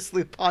obnoxious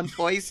Lupin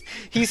voice?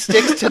 He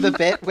sticks to the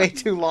bit way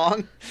too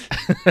long.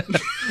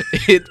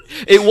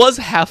 It was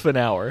half an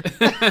hour.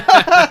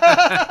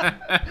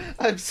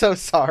 I'm so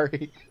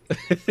sorry.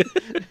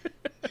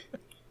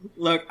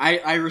 Look,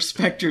 I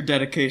respect your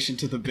dedication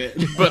to the bit.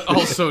 But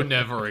also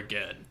never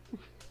again.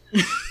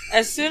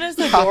 As soon as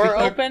the door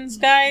opens,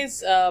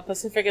 guys,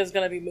 Pacifica is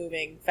going to be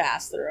moving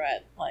fast through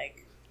it.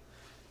 Like,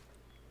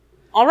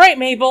 all right,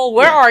 Mabel,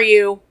 where are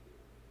you?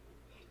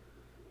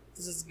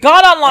 This has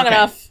gone on long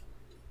enough.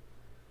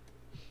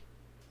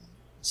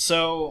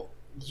 So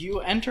you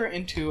enter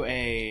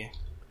into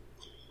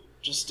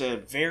just a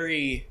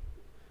very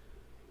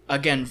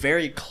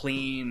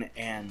clean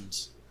and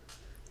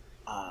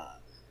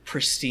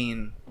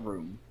pristine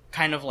room.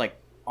 Kind of like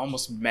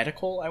almost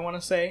medical, I want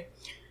to say.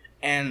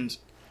 And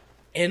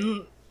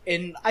in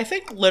I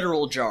think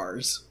literal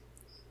jars,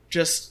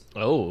 just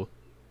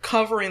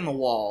covering the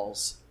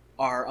walls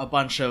are a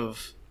bunch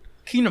of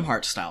Kingdom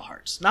Hearts style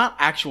hearts, not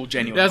actual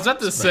genuine. I was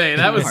about hearts, to say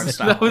that was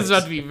about hearts.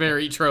 to be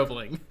very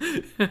troubling.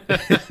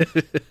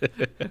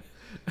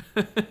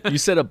 You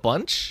said a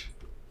bunch?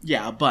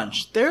 Yeah, a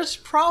bunch. There's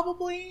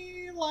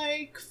probably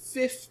like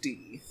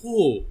 50.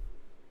 Cool.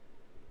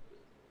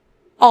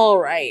 All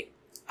right.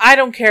 I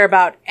don't care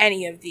about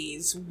any of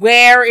these.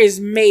 Where is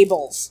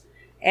Mabel's?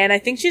 And I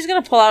think she's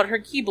gonna pull out her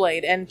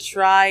Keyblade and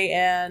try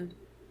and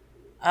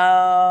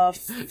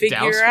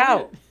figure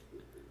out.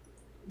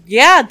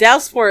 Yeah,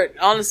 douse for it,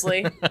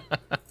 honestly.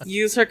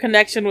 Use her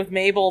connection with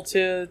Mabel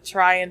to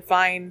try and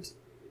find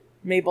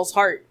Mabel's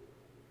heart.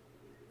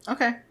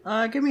 Okay,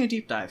 give me a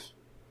deep dive.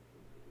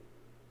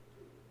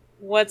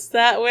 What's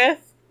that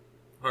with?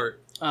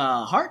 Heart.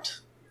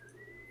 Heart?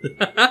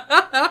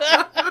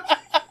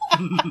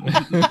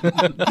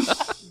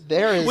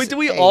 There is. Wait, do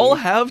we all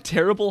have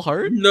terrible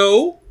heart?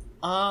 No.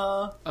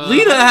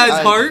 Lena has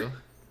I heart. do.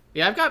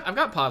 Yeah, I've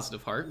got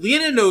positive heart.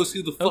 Lena knows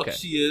who the fuck Okay.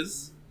 she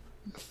is.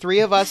 3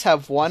 of us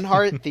have 1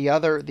 heart. The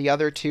other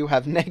 2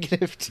 have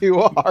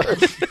 -2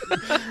 hearts.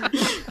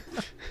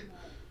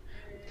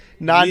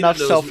 Not Lena enough knows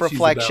what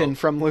self-reflection she's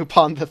from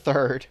Lupin the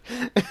Third.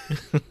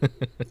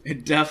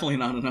 Definitely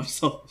not enough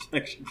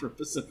self-reflection for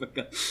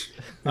Pacifica.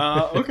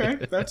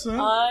 Okay, that's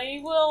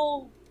I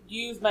will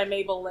use my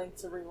Mabel link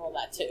to reroll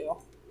that too.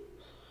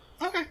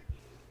 okay.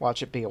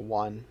 Watch it be a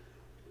 1.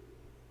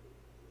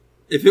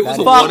 If it was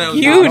a Fuck 1, I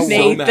would you, be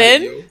so mad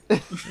at you.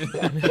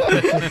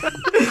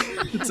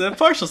 It's a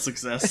partial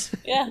success.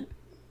 Yeah.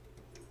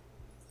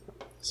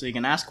 So you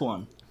can ask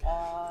one.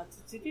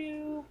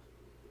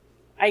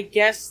 I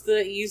guess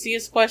the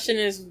easiest question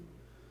is,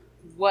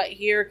 what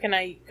here could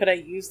I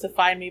use to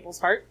find Mabel's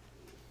heart?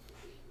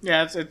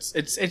 Yeah,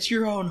 it's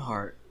your own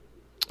heart.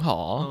 Aw.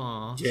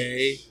 Aw.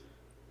 Gay.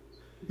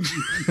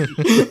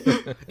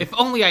 If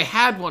only I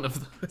had one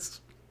of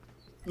those.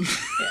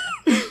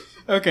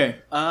 Okay,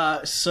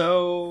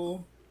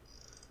 so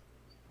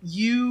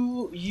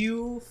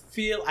you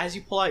feel, as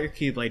you pull out your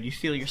Keyblade, you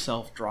feel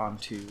yourself drawn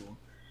to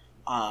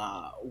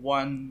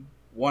one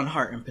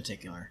heart in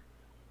particular.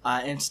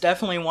 And it's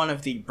definitely one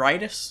of the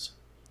brightest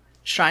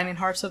shining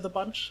hearts of the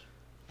bunch.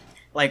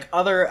 Like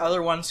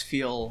other ones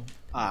feel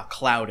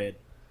clouded,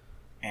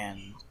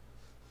 they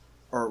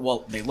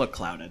look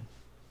clouded.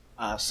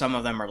 Some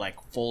of them are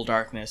like full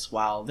darkness,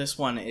 while this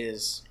one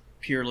is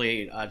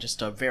purely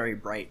just a very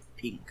bright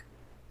pink.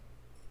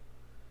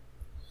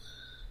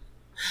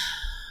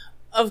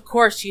 Of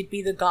course, you'd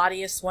be the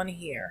gaudiest one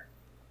here.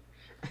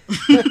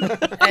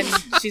 And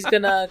she's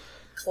gonna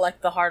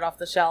collect the heart off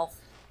the shelf.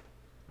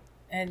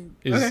 And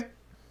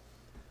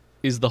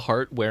Is the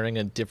heart wearing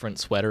a different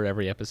sweater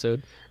every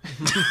episode?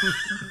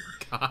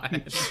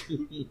 God.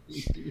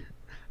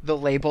 The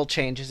label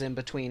changes in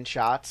between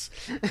shots.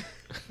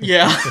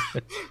 Yeah.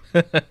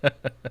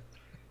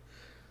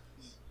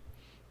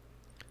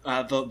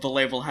 The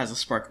label has a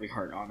sparkly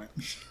heart on it.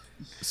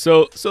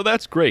 So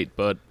that's great,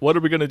 but what are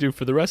we gonna do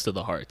for the rest of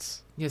the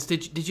hearts? Yes,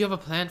 did you have a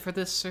plan for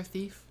this, Sir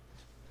Thief?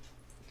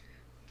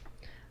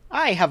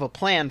 I have a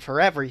plan for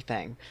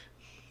everything.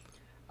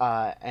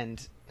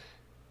 And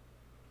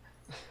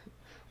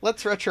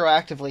let's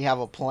retroactively have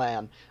a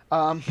plan.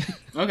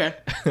 Okay.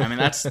 I mean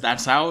that's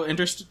how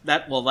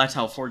that's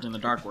how Forge in the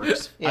Dark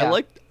works. Yeah.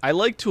 I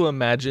like to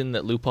imagine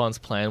that Lupin's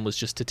plan was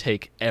just to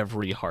take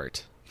every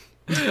heart.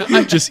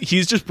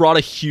 He's just brought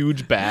a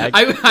huge bag.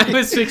 I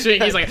was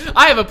picturing he's like,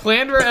 I have a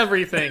plan for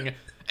everything.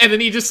 And then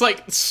he just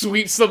like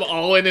sweeps them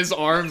all in his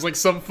arms, like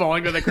some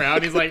falling to the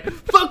ground. He's like,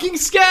 fucking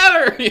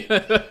scatter!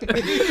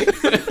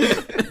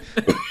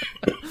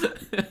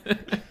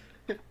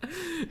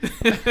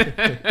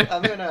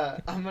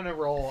 I'm gonna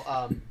roll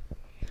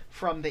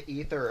from the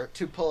ether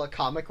to pull a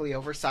comically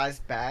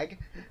oversized bag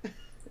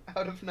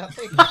out of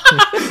nothing.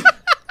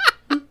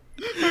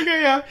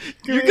 Okay, yeah.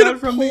 You're gonna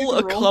pull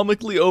a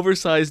comically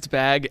oversized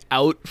bag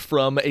out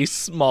from a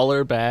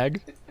smaller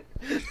bag?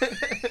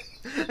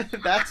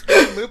 That's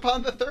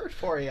Lupin the Third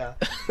for you.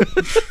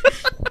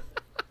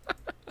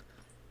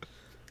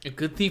 A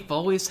good thief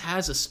always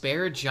has a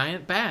spare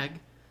giant bag.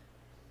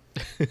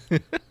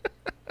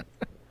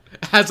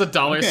 Has a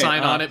dollar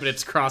sign on it, but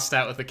it's crossed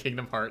out with the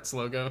Kingdom Hearts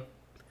logo.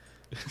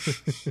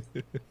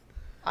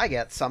 I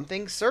get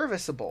something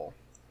serviceable.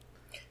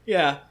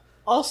 Yeah.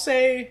 I'll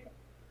say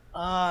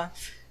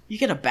you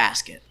get a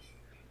basket.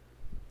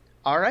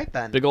 All right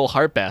then. Big ol'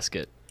 heart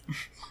basket.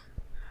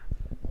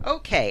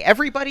 Okay,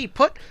 everybody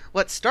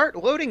let's start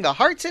loading the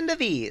hearts into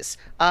these.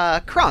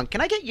 Kronk,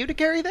 can I get you to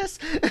carry this?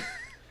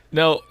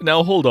 Now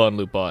hold on,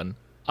 Lupin.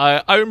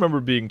 I remember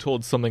being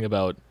told something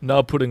about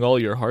not putting all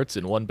your hearts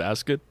in one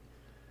basket.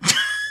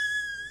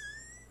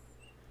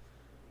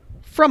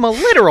 From a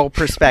literal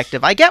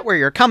perspective, I get where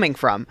you're coming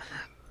from.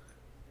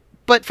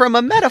 But from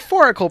a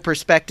metaphorical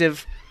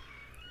perspective,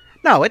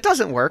 no, it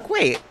doesn't work.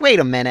 Wait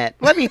a minute.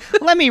 Let me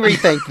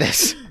rethink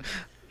this.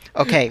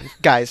 Okay,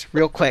 guys,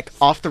 real quick,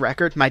 off the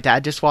record, my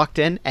dad just walked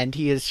in and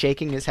he is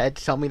shaking his head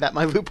to tell me that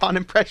my Lupin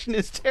impression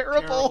is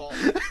terrible.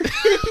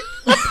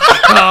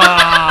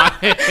 Ah,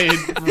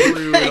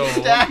 brutal.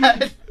 Thanks,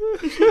 Dad.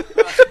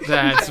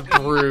 That's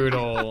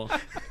brutal.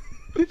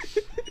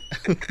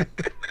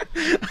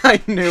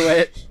 I knew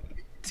it.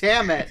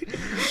 Damn it.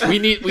 We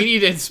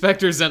need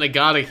Inspector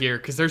Zenigata here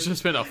because there's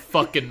just been a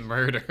fucking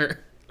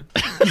murder.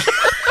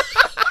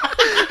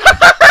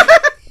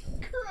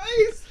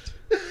 Christ.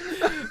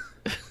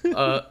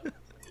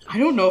 I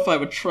don't know if I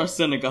would trust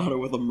Zenigata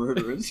with a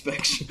murder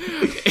inspection.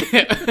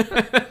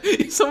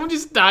 Someone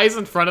just dies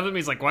in front of him.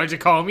 He's like, "Why'd you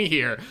call me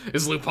here?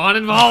 Is Lupin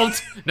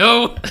involved?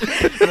 No.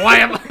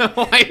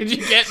 Why did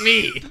you get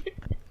me?"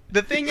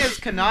 The thing is,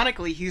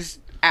 canonically, he's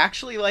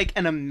actually like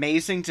an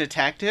amazing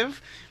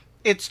detective.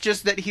 It's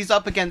just that he's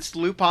up against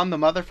Lupin the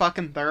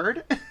motherfucking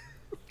third.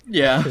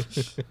 Yeah.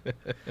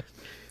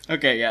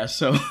 Okay, yeah,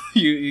 so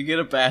you get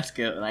a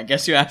basket, and I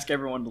guess you ask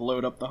everyone to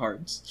load up the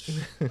hearts.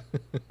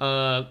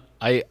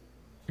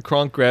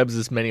 Kronk grabs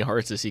as many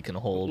hearts as he can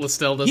hold.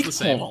 Lestel does He the can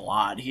same. hold a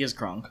lot. He is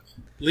Kronk.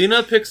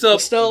 Lena picks up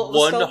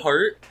one Lestel-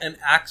 heart and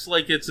acts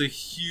like it's a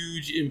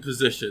huge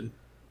imposition.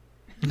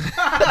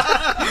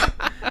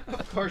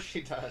 Of course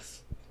she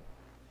does.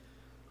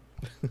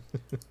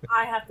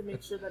 I have to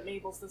make sure that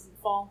Mabel's doesn't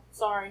fall.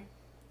 Sorry.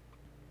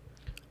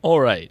 All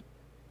right.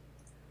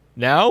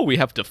 Now we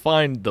have to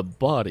find the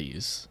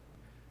bodies.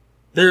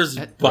 There's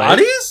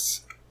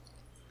bodies?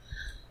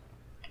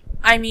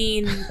 I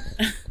mean,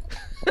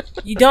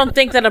 you don't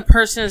think that a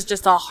person is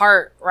just a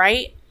heart,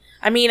 right?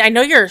 I mean, I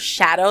know you're a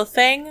shadow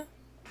thing,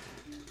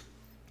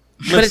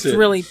 but it's Listen,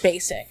 really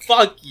basic.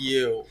 Fuck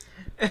you.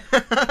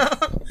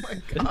 Oh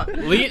my god.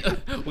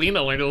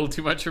 Lena learned a little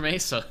too much from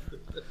Asa.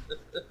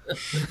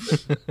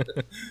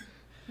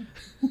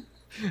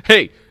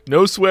 Hey,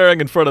 no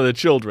swearing in front of the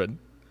children.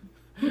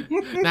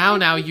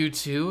 Now, you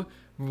two,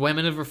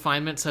 women of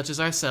refinement such as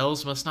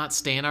ourselves, must not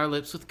stain our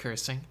lips with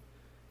cursing.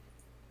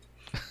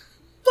 Fuck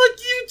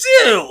you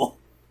too!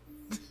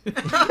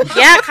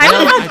 Yeah, kind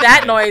of like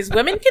that noise.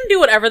 Women can do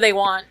whatever they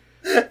want.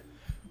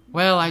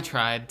 Well, I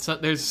tried.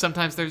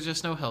 Sometimes there's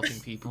just no helping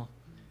people.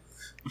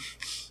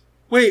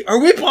 Wait, are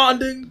we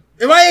bonding?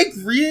 Am I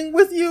agreeing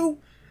with you?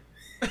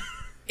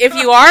 If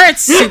you are,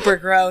 it's super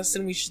gross,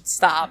 and we should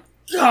stop.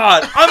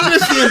 God, I'm gonna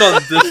stand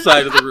on this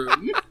side of the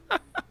room.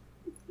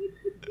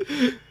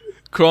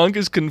 Kronk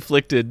is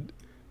conflicted.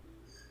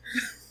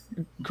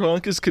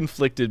 Kronk is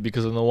conflicted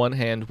because on the one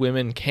hand,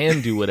 women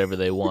can do whatever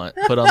they want,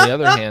 but on the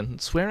other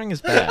hand, swearing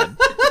is bad.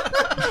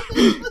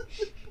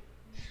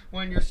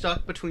 When you're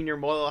stuck between your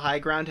moral high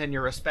ground and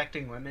your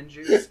respecting women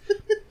juice.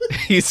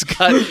 He's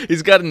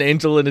got an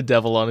angel and a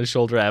devil on his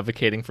shoulder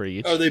advocating for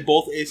each. Are they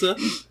both Asa?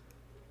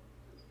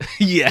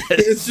 Yes.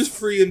 It's just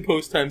free and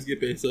post time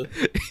skip Asa.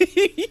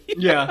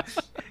 Yeah.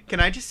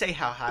 Can I just say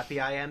how happy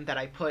I am that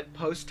I put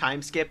post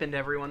time skip into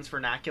everyone's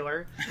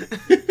vernacular?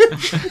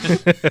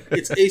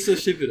 It's Asa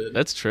Shippuden.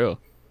 That's true.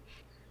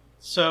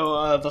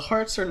 So the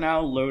hearts are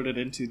now loaded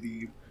into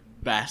the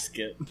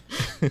basket.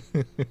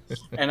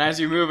 And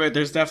as you move it,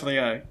 there's definitely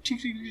a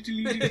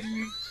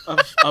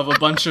of a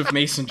bunch of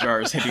mason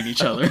jars hitting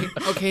each other.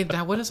 Okay,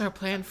 now what is our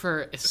plan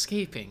for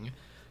escaping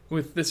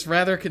with this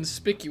rather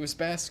conspicuous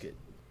basket?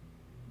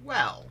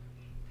 Well,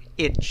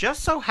 it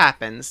just so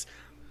happens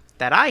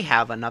that I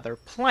have another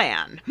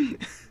plan.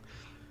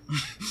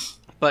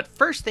 But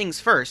first things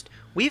first,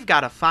 we've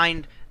got to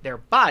find their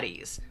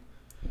bodies.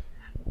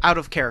 Out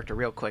of character,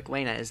 real quick.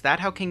 Lena, is that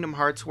how Kingdom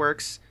Hearts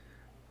works?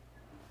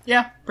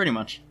 Yeah, pretty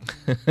much.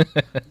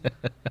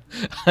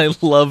 I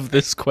love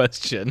this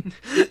question.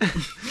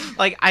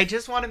 Like, I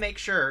just want to make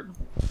sure,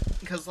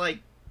 because, like,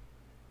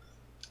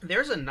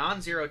 there's a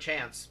non-zero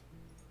chance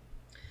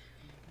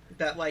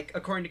that, like,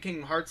 according to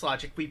Kingdom Hearts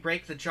logic, we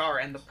break the jar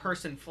and the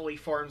person fully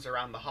forms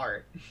around the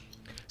heart.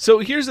 So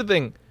here's the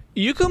thing.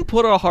 You can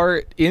put a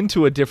heart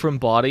into a different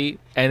body,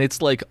 and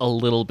it's, like, a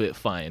little bit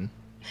fine.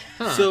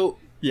 Huh. So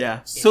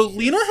Yeah.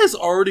 Lena has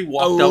already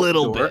walked A out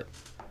little the door.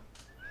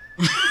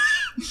 bit.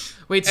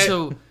 Wait,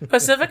 so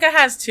Pacifica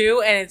has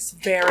two, and it's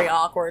very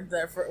awkward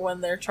there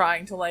when they're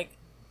trying to, like,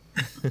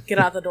 get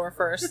out the door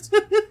first.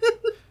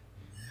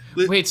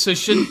 wait, so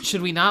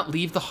should we not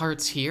leave the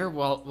hearts here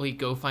while we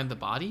go find the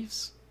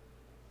bodies?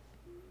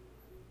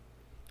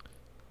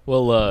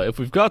 Well, if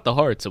we've got the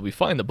hearts and we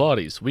find the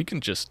bodies, we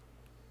can just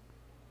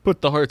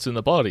put the hearts in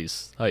the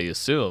bodies, I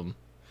assume.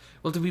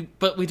 Well,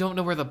 but we don't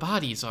know where the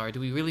bodies are.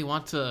 Do we really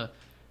want to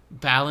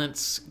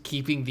balance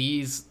keeping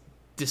these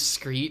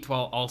discreet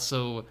while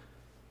also,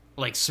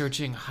 like,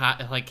 searching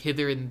like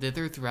hither and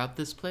thither throughout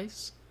this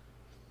place?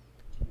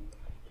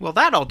 Well,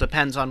 that all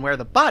depends on where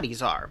the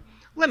bodies are.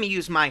 Let me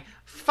use my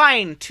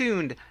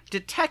fine-tuned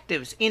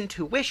detective's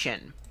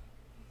intuition.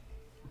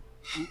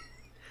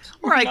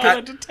 Or I Not could...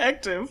 a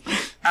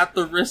detective. At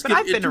the risk But of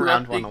I've been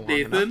around one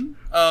interrupting long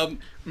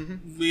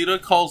Nathan, Lena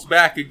calls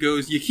back and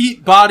goes, "You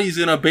keep bodies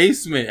in a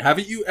basement.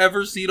 Haven't you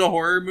ever seen a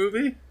horror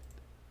movie?"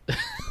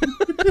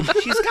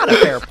 She's got a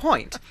fair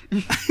point.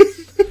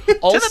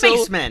 Also, To the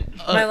basement!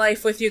 My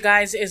life with you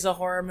guys is a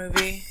horror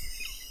movie.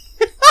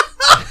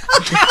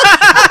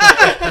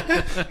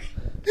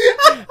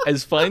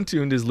 As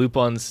fine-tuned as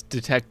Lupin's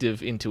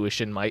detective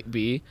intuition might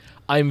be,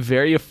 I'm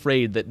very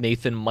afraid that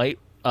Nathan might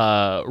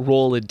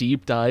roll a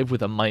deep dive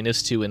with a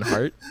 -2 in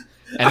heart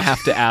and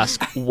have to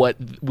ask what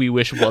we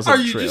wish wasn't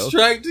Are you true. just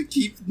trying to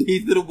keep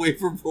Nathan away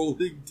from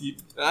rolling deep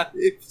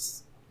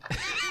dives?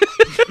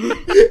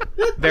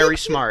 Very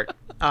smart.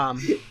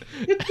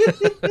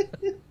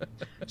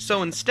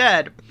 So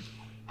instead,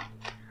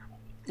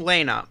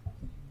 Lena,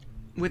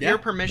 with your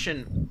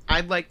permission,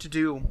 I'd like to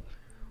do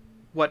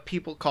what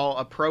people call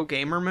a pro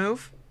gamer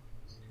move.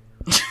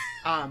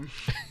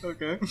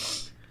 Okay.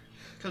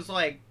 Because,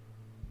 like,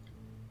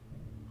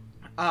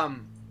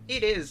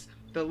 it is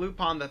the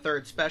Lupin the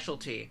Third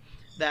specialty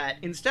that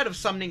instead of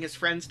summoning his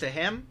friends to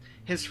him,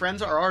 his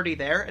friends are already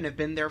there and have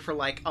been there for,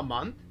 like, a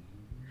month.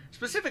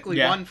 Specifically,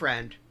 one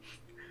friend.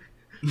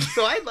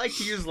 So I'd like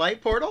to use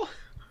Light Portal.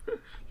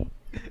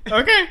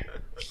 Okay.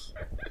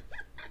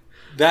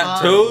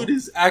 That toad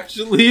is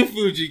actually a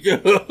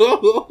Fujiko.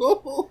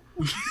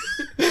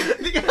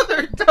 The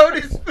other toad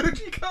is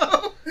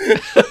Fujiko.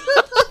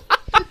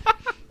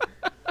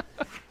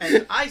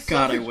 And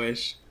God, I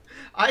wish.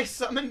 I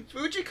summoned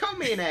Fujiko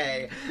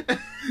Mine.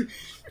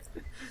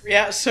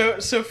 Yeah, so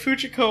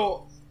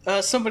Fujiko,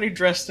 somebody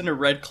dressed in a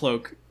red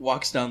cloak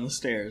walks down the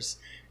stairs,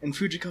 and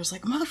Fujiko's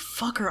like,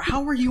 "Motherfucker,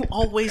 how are you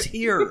always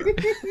here?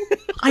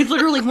 I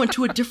literally went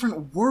to a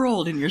different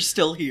world, and you're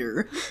still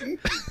here."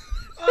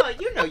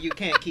 You know you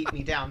can't keep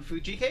me down,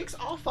 Fuji Cakes.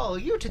 I'll follow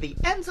you to the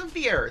ends of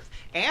the earth,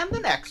 and the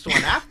next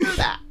one after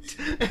that.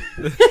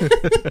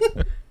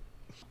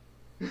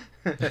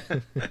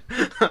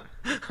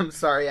 I'm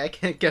sorry, I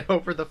can't get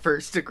over the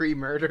first-degree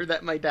murder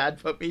that my dad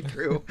put me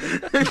through.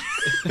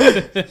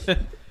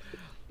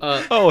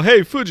 Oh,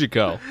 hey,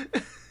 Fujiko.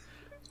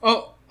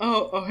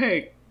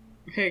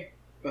 Hey,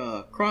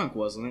 Kronk,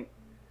 wasn't it?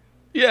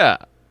 Yeah.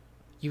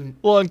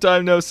 Long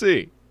time no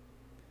see.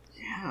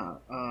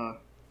 Yeah,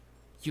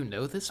 You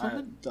know this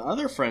woman? the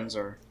other friends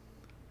are...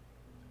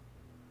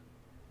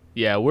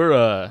 Yeah,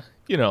 we're,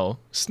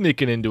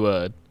 sneaking into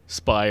a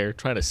spire,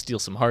 trying to steal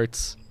some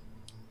hearts.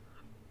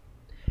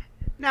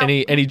 Now,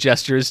 Any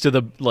gestures to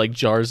the,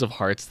 jars of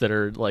hearts that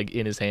are,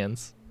 in his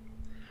hands?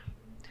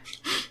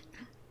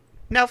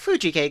 now,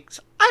 Fuji Cakes,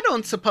 I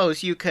don't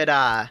suppose you could,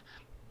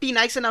 be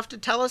nice enough to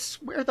tell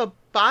us where the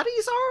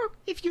bodies are,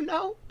 if you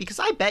know? Because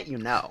I bet you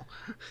know.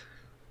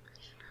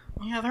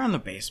 Yeah, they're in the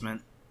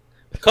basement.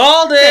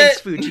 Called it!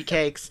 Thanks, Fuji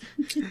Cakes.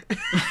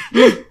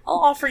 I'll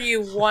offer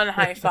you one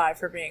high five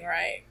for being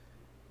right.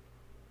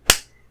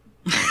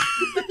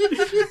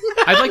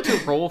 I'd like to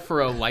roll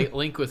for a light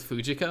link with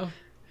Fujiko.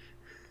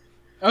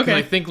 Okay.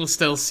 I think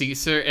Lestel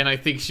sees her, and I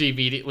think she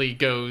immediately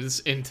goes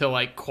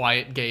into,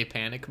 quiet gay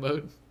panic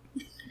mode.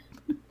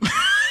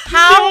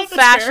 How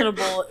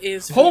fashionable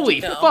is Fujiko?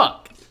 Holy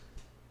fuck!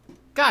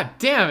 God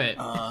damn it!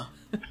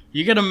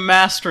 You get a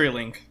mastery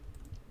link.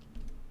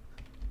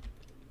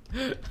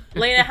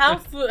 Lena,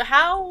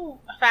 how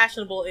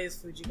fashionable is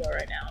Fujiko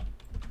right now?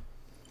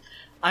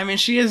 I mean,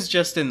 she is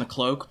just in the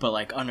cloak,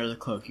 but, under the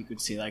cloak you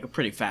could see, a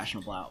pretty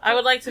fashionable outfit. I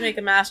would like to make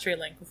a mastery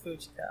link with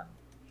Fujiko.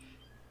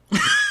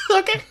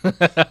 Okay.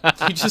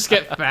 You just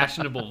get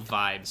fashionable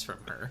vibes from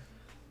her.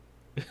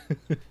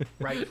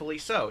 Rightfully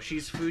so.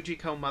 She's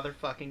Fujiko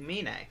motherfucking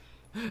Mine.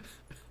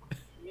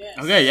 Yes.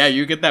 Okay, yeah,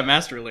 you get that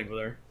mastery link with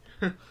her.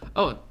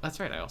 Oh, that's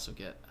right. I also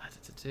get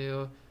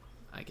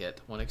I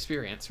get 1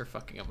 experience for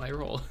fucking up my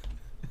roll.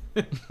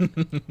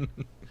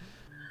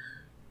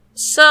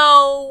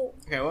 So,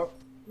 Okay, what?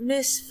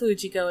 Miss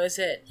Fujiko, is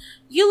it?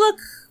 You look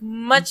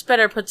much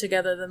better put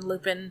together than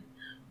Lupin.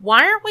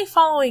 Why aren't we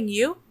following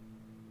you?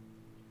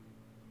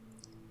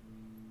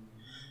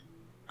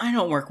 I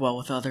don't work well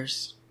with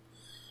others.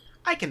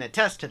 I can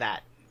attest to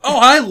that. Oh,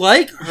 I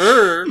like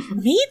her.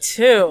 Me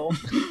too.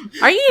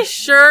 Are you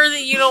sure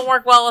that you don't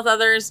work well with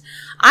others?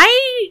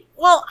 I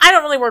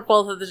don't really work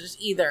well with others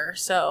either,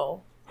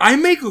 so... I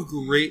make a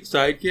great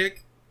sidekick.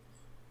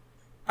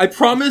 I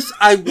promise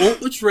I won't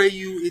betray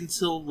you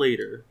until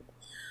later.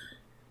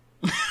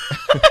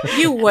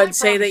 You would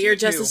say that promise you're you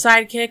just too. a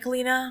sidekick,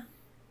 Lena?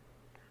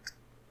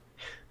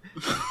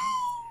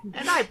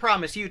 And I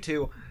promise you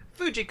two,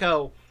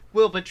 Fujiko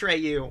will betray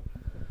you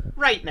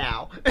right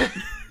now.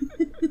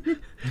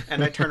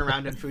 And I turn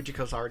around and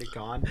Fujiko's already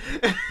gone.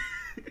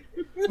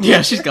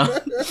 Yeah, she's gone.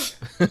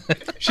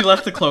 She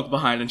left the cloak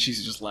behind and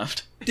she's just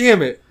left.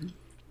 Damn it.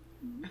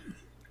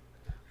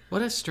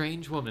 What a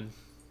strange woman.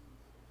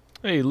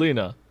 Hey,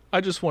 Lena,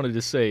 I just wanted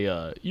to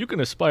say, you can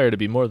aspire to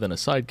be more than a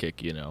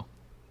sidekick, you know.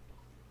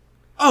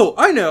 Oh,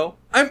 I know.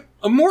 I'm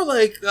more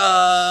like,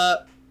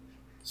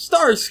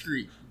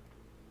 Starscream.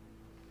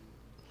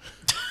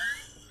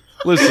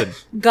 Listen,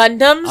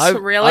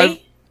 Gundams?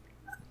 Really?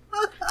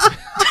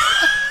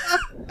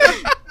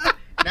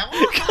 Now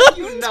I'll have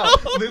you know,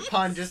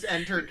 Lupin just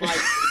entered,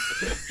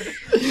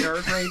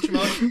 nerve rage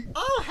mode.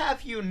 I'll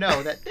have you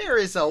know that there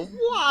is a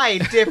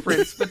wide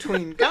difference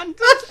between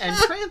Gundams and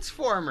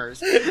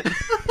Transformers.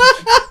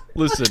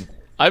 Listen,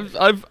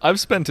 I've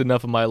spent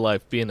enough of my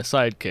life being a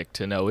sidekick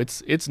to know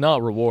it's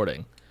not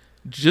rewarding.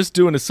 Just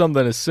doing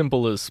something as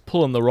simple as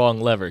pulling the wrong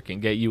lever can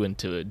get you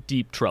into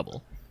deep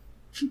trouble.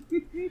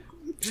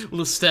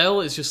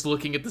 Lestelle is just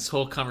looking at this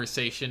whole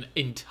conversation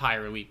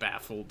entirely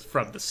baffled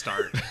from the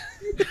start.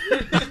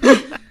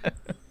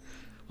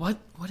 What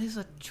is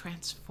a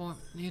transform?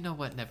 You know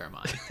what? Never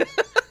mind.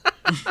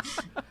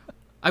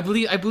 I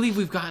believe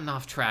we've gotten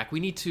off track. We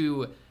need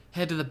to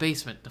head to the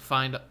basement to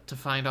find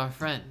our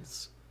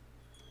friends.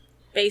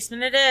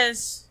 Basement it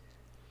is.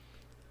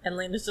 And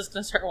Lena's just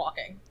gonna start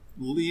walking.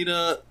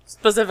 Lena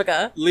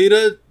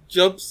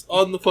jumps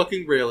on the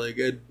fucking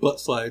railing and butt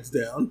slides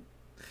down.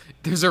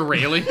 There's a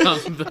railing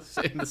in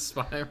the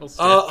spiral staircase.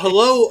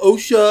 Hello,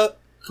 OSHA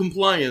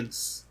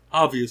compliance.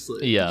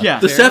 Obviously, yeah.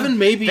 The Seven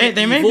may be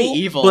they may be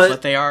evil,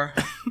 but they are.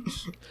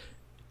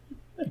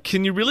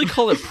 Can you really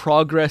call it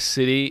Progress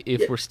City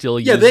if we're still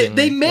using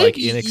they may like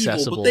be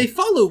inaccessible? evil, but they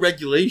follow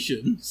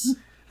regulations.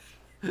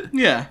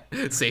 Yeah,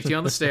 Safety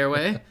on the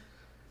stairway.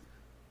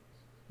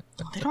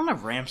 they don't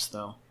have ramps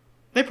though.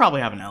 They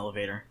probably have an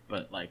elevator,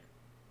 but like.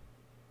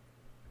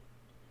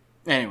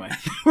 Anyway,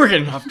 we're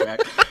getting off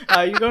track.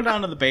 You go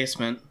down to the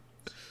basement,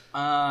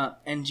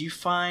 and you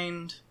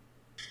find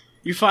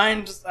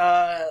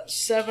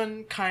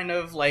 7 kind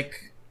of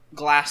like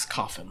glass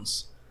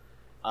coffins,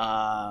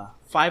 5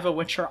 of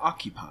which are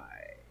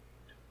occupied.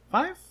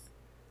 5?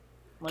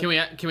 Like,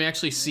 can we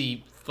actually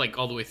see like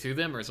all the way through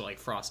them, or is it like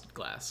frosted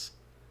glass?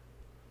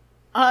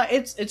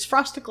 It's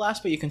frosted glass,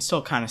 but you can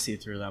still kind of see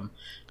through them.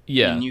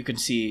 Yeah, and you can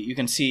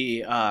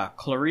see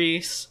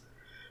Clarice,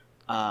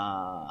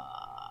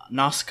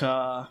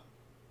 Nazca,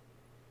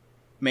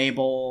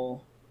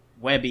 Mabel,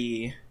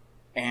 Webby,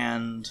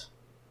 and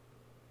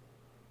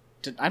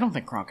I don't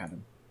think Kronk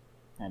had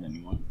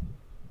anyone.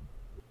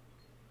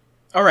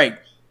 All right,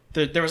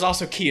 there was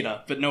also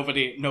Kita, but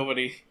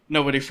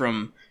nobody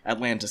from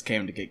Atlantis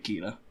came to get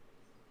Kita.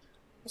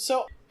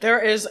 So there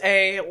is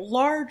a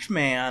large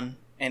man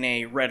in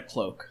a red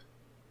cloak.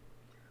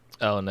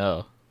 Oh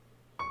no.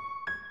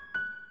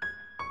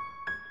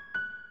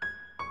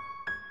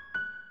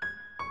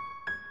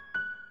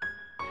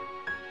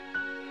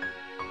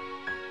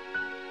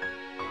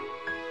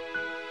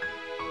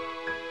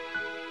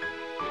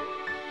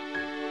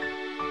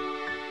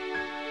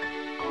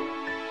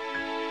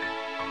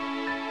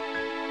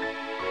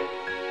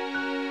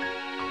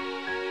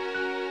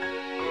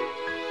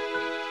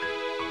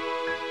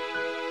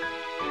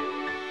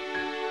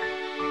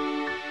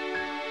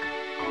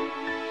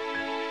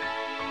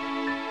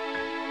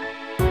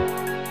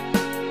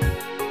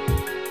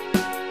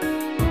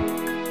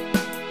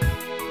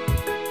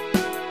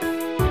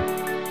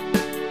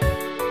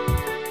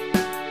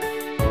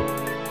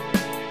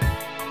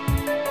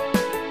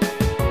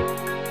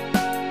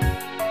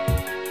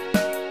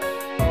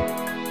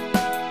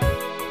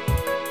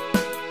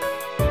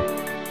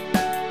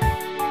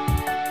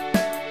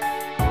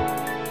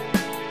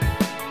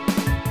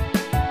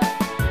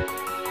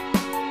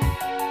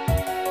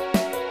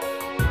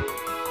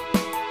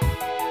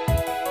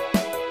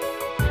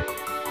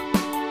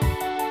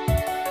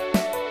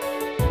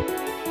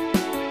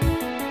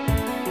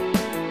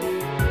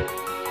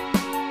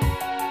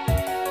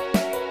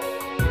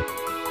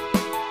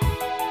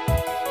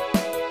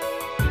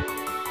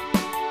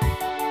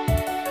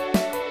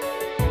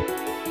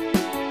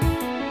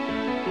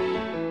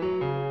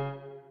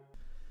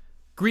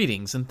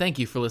 Greetings, and thank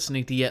you for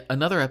listening to yet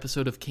another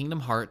episode of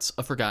Kingdom Hearts: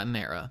 A Forgotten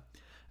Era.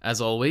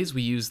 As always,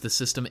 we use the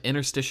system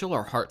Interstitial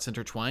or Hearts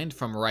Intertwined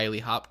from Riley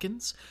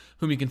Hopkins,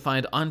 whom you can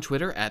find on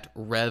Twitter at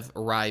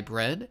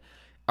RevRyeBread.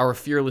 Our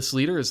fearless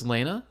leader is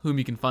Lena, whom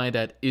you can find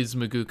at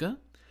Ismaguka.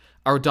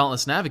 Our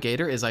dauntless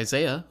navigator is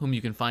Isaiah, whom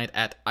you can find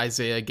at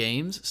Isaiah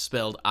Games,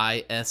 spelled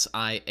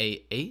Isiah.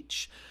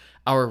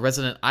 Our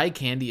resident eye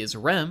candy is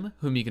Rem,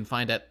 whom you can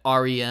find at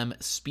REM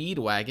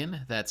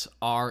Speedwagon, that's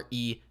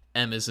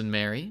REM as in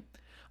Mary.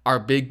 Our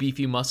big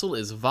beefy muscle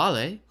is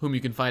Vale, whom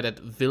you can find at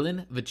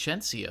Villain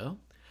Vicencio.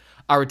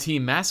 Our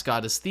team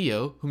mascot is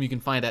Theo, whom you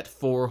can find at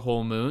 4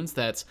 Whole Moons,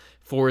 that's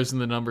 4 as in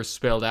the number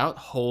spelled out,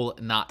 whole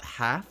not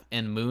half,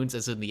 and moons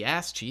as in the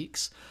ass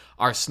cheeks.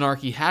 Our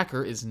snarky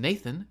hacker is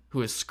Nathan, who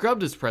has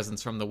scrubbed his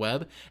presence from the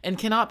web and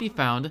cannot be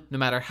found no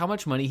matter how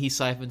much money he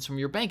siphons from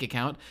your bank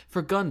account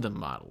for Gundam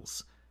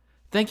models.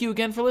 Thank you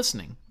again for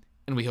listening,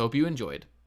 and we hope you enjoyed.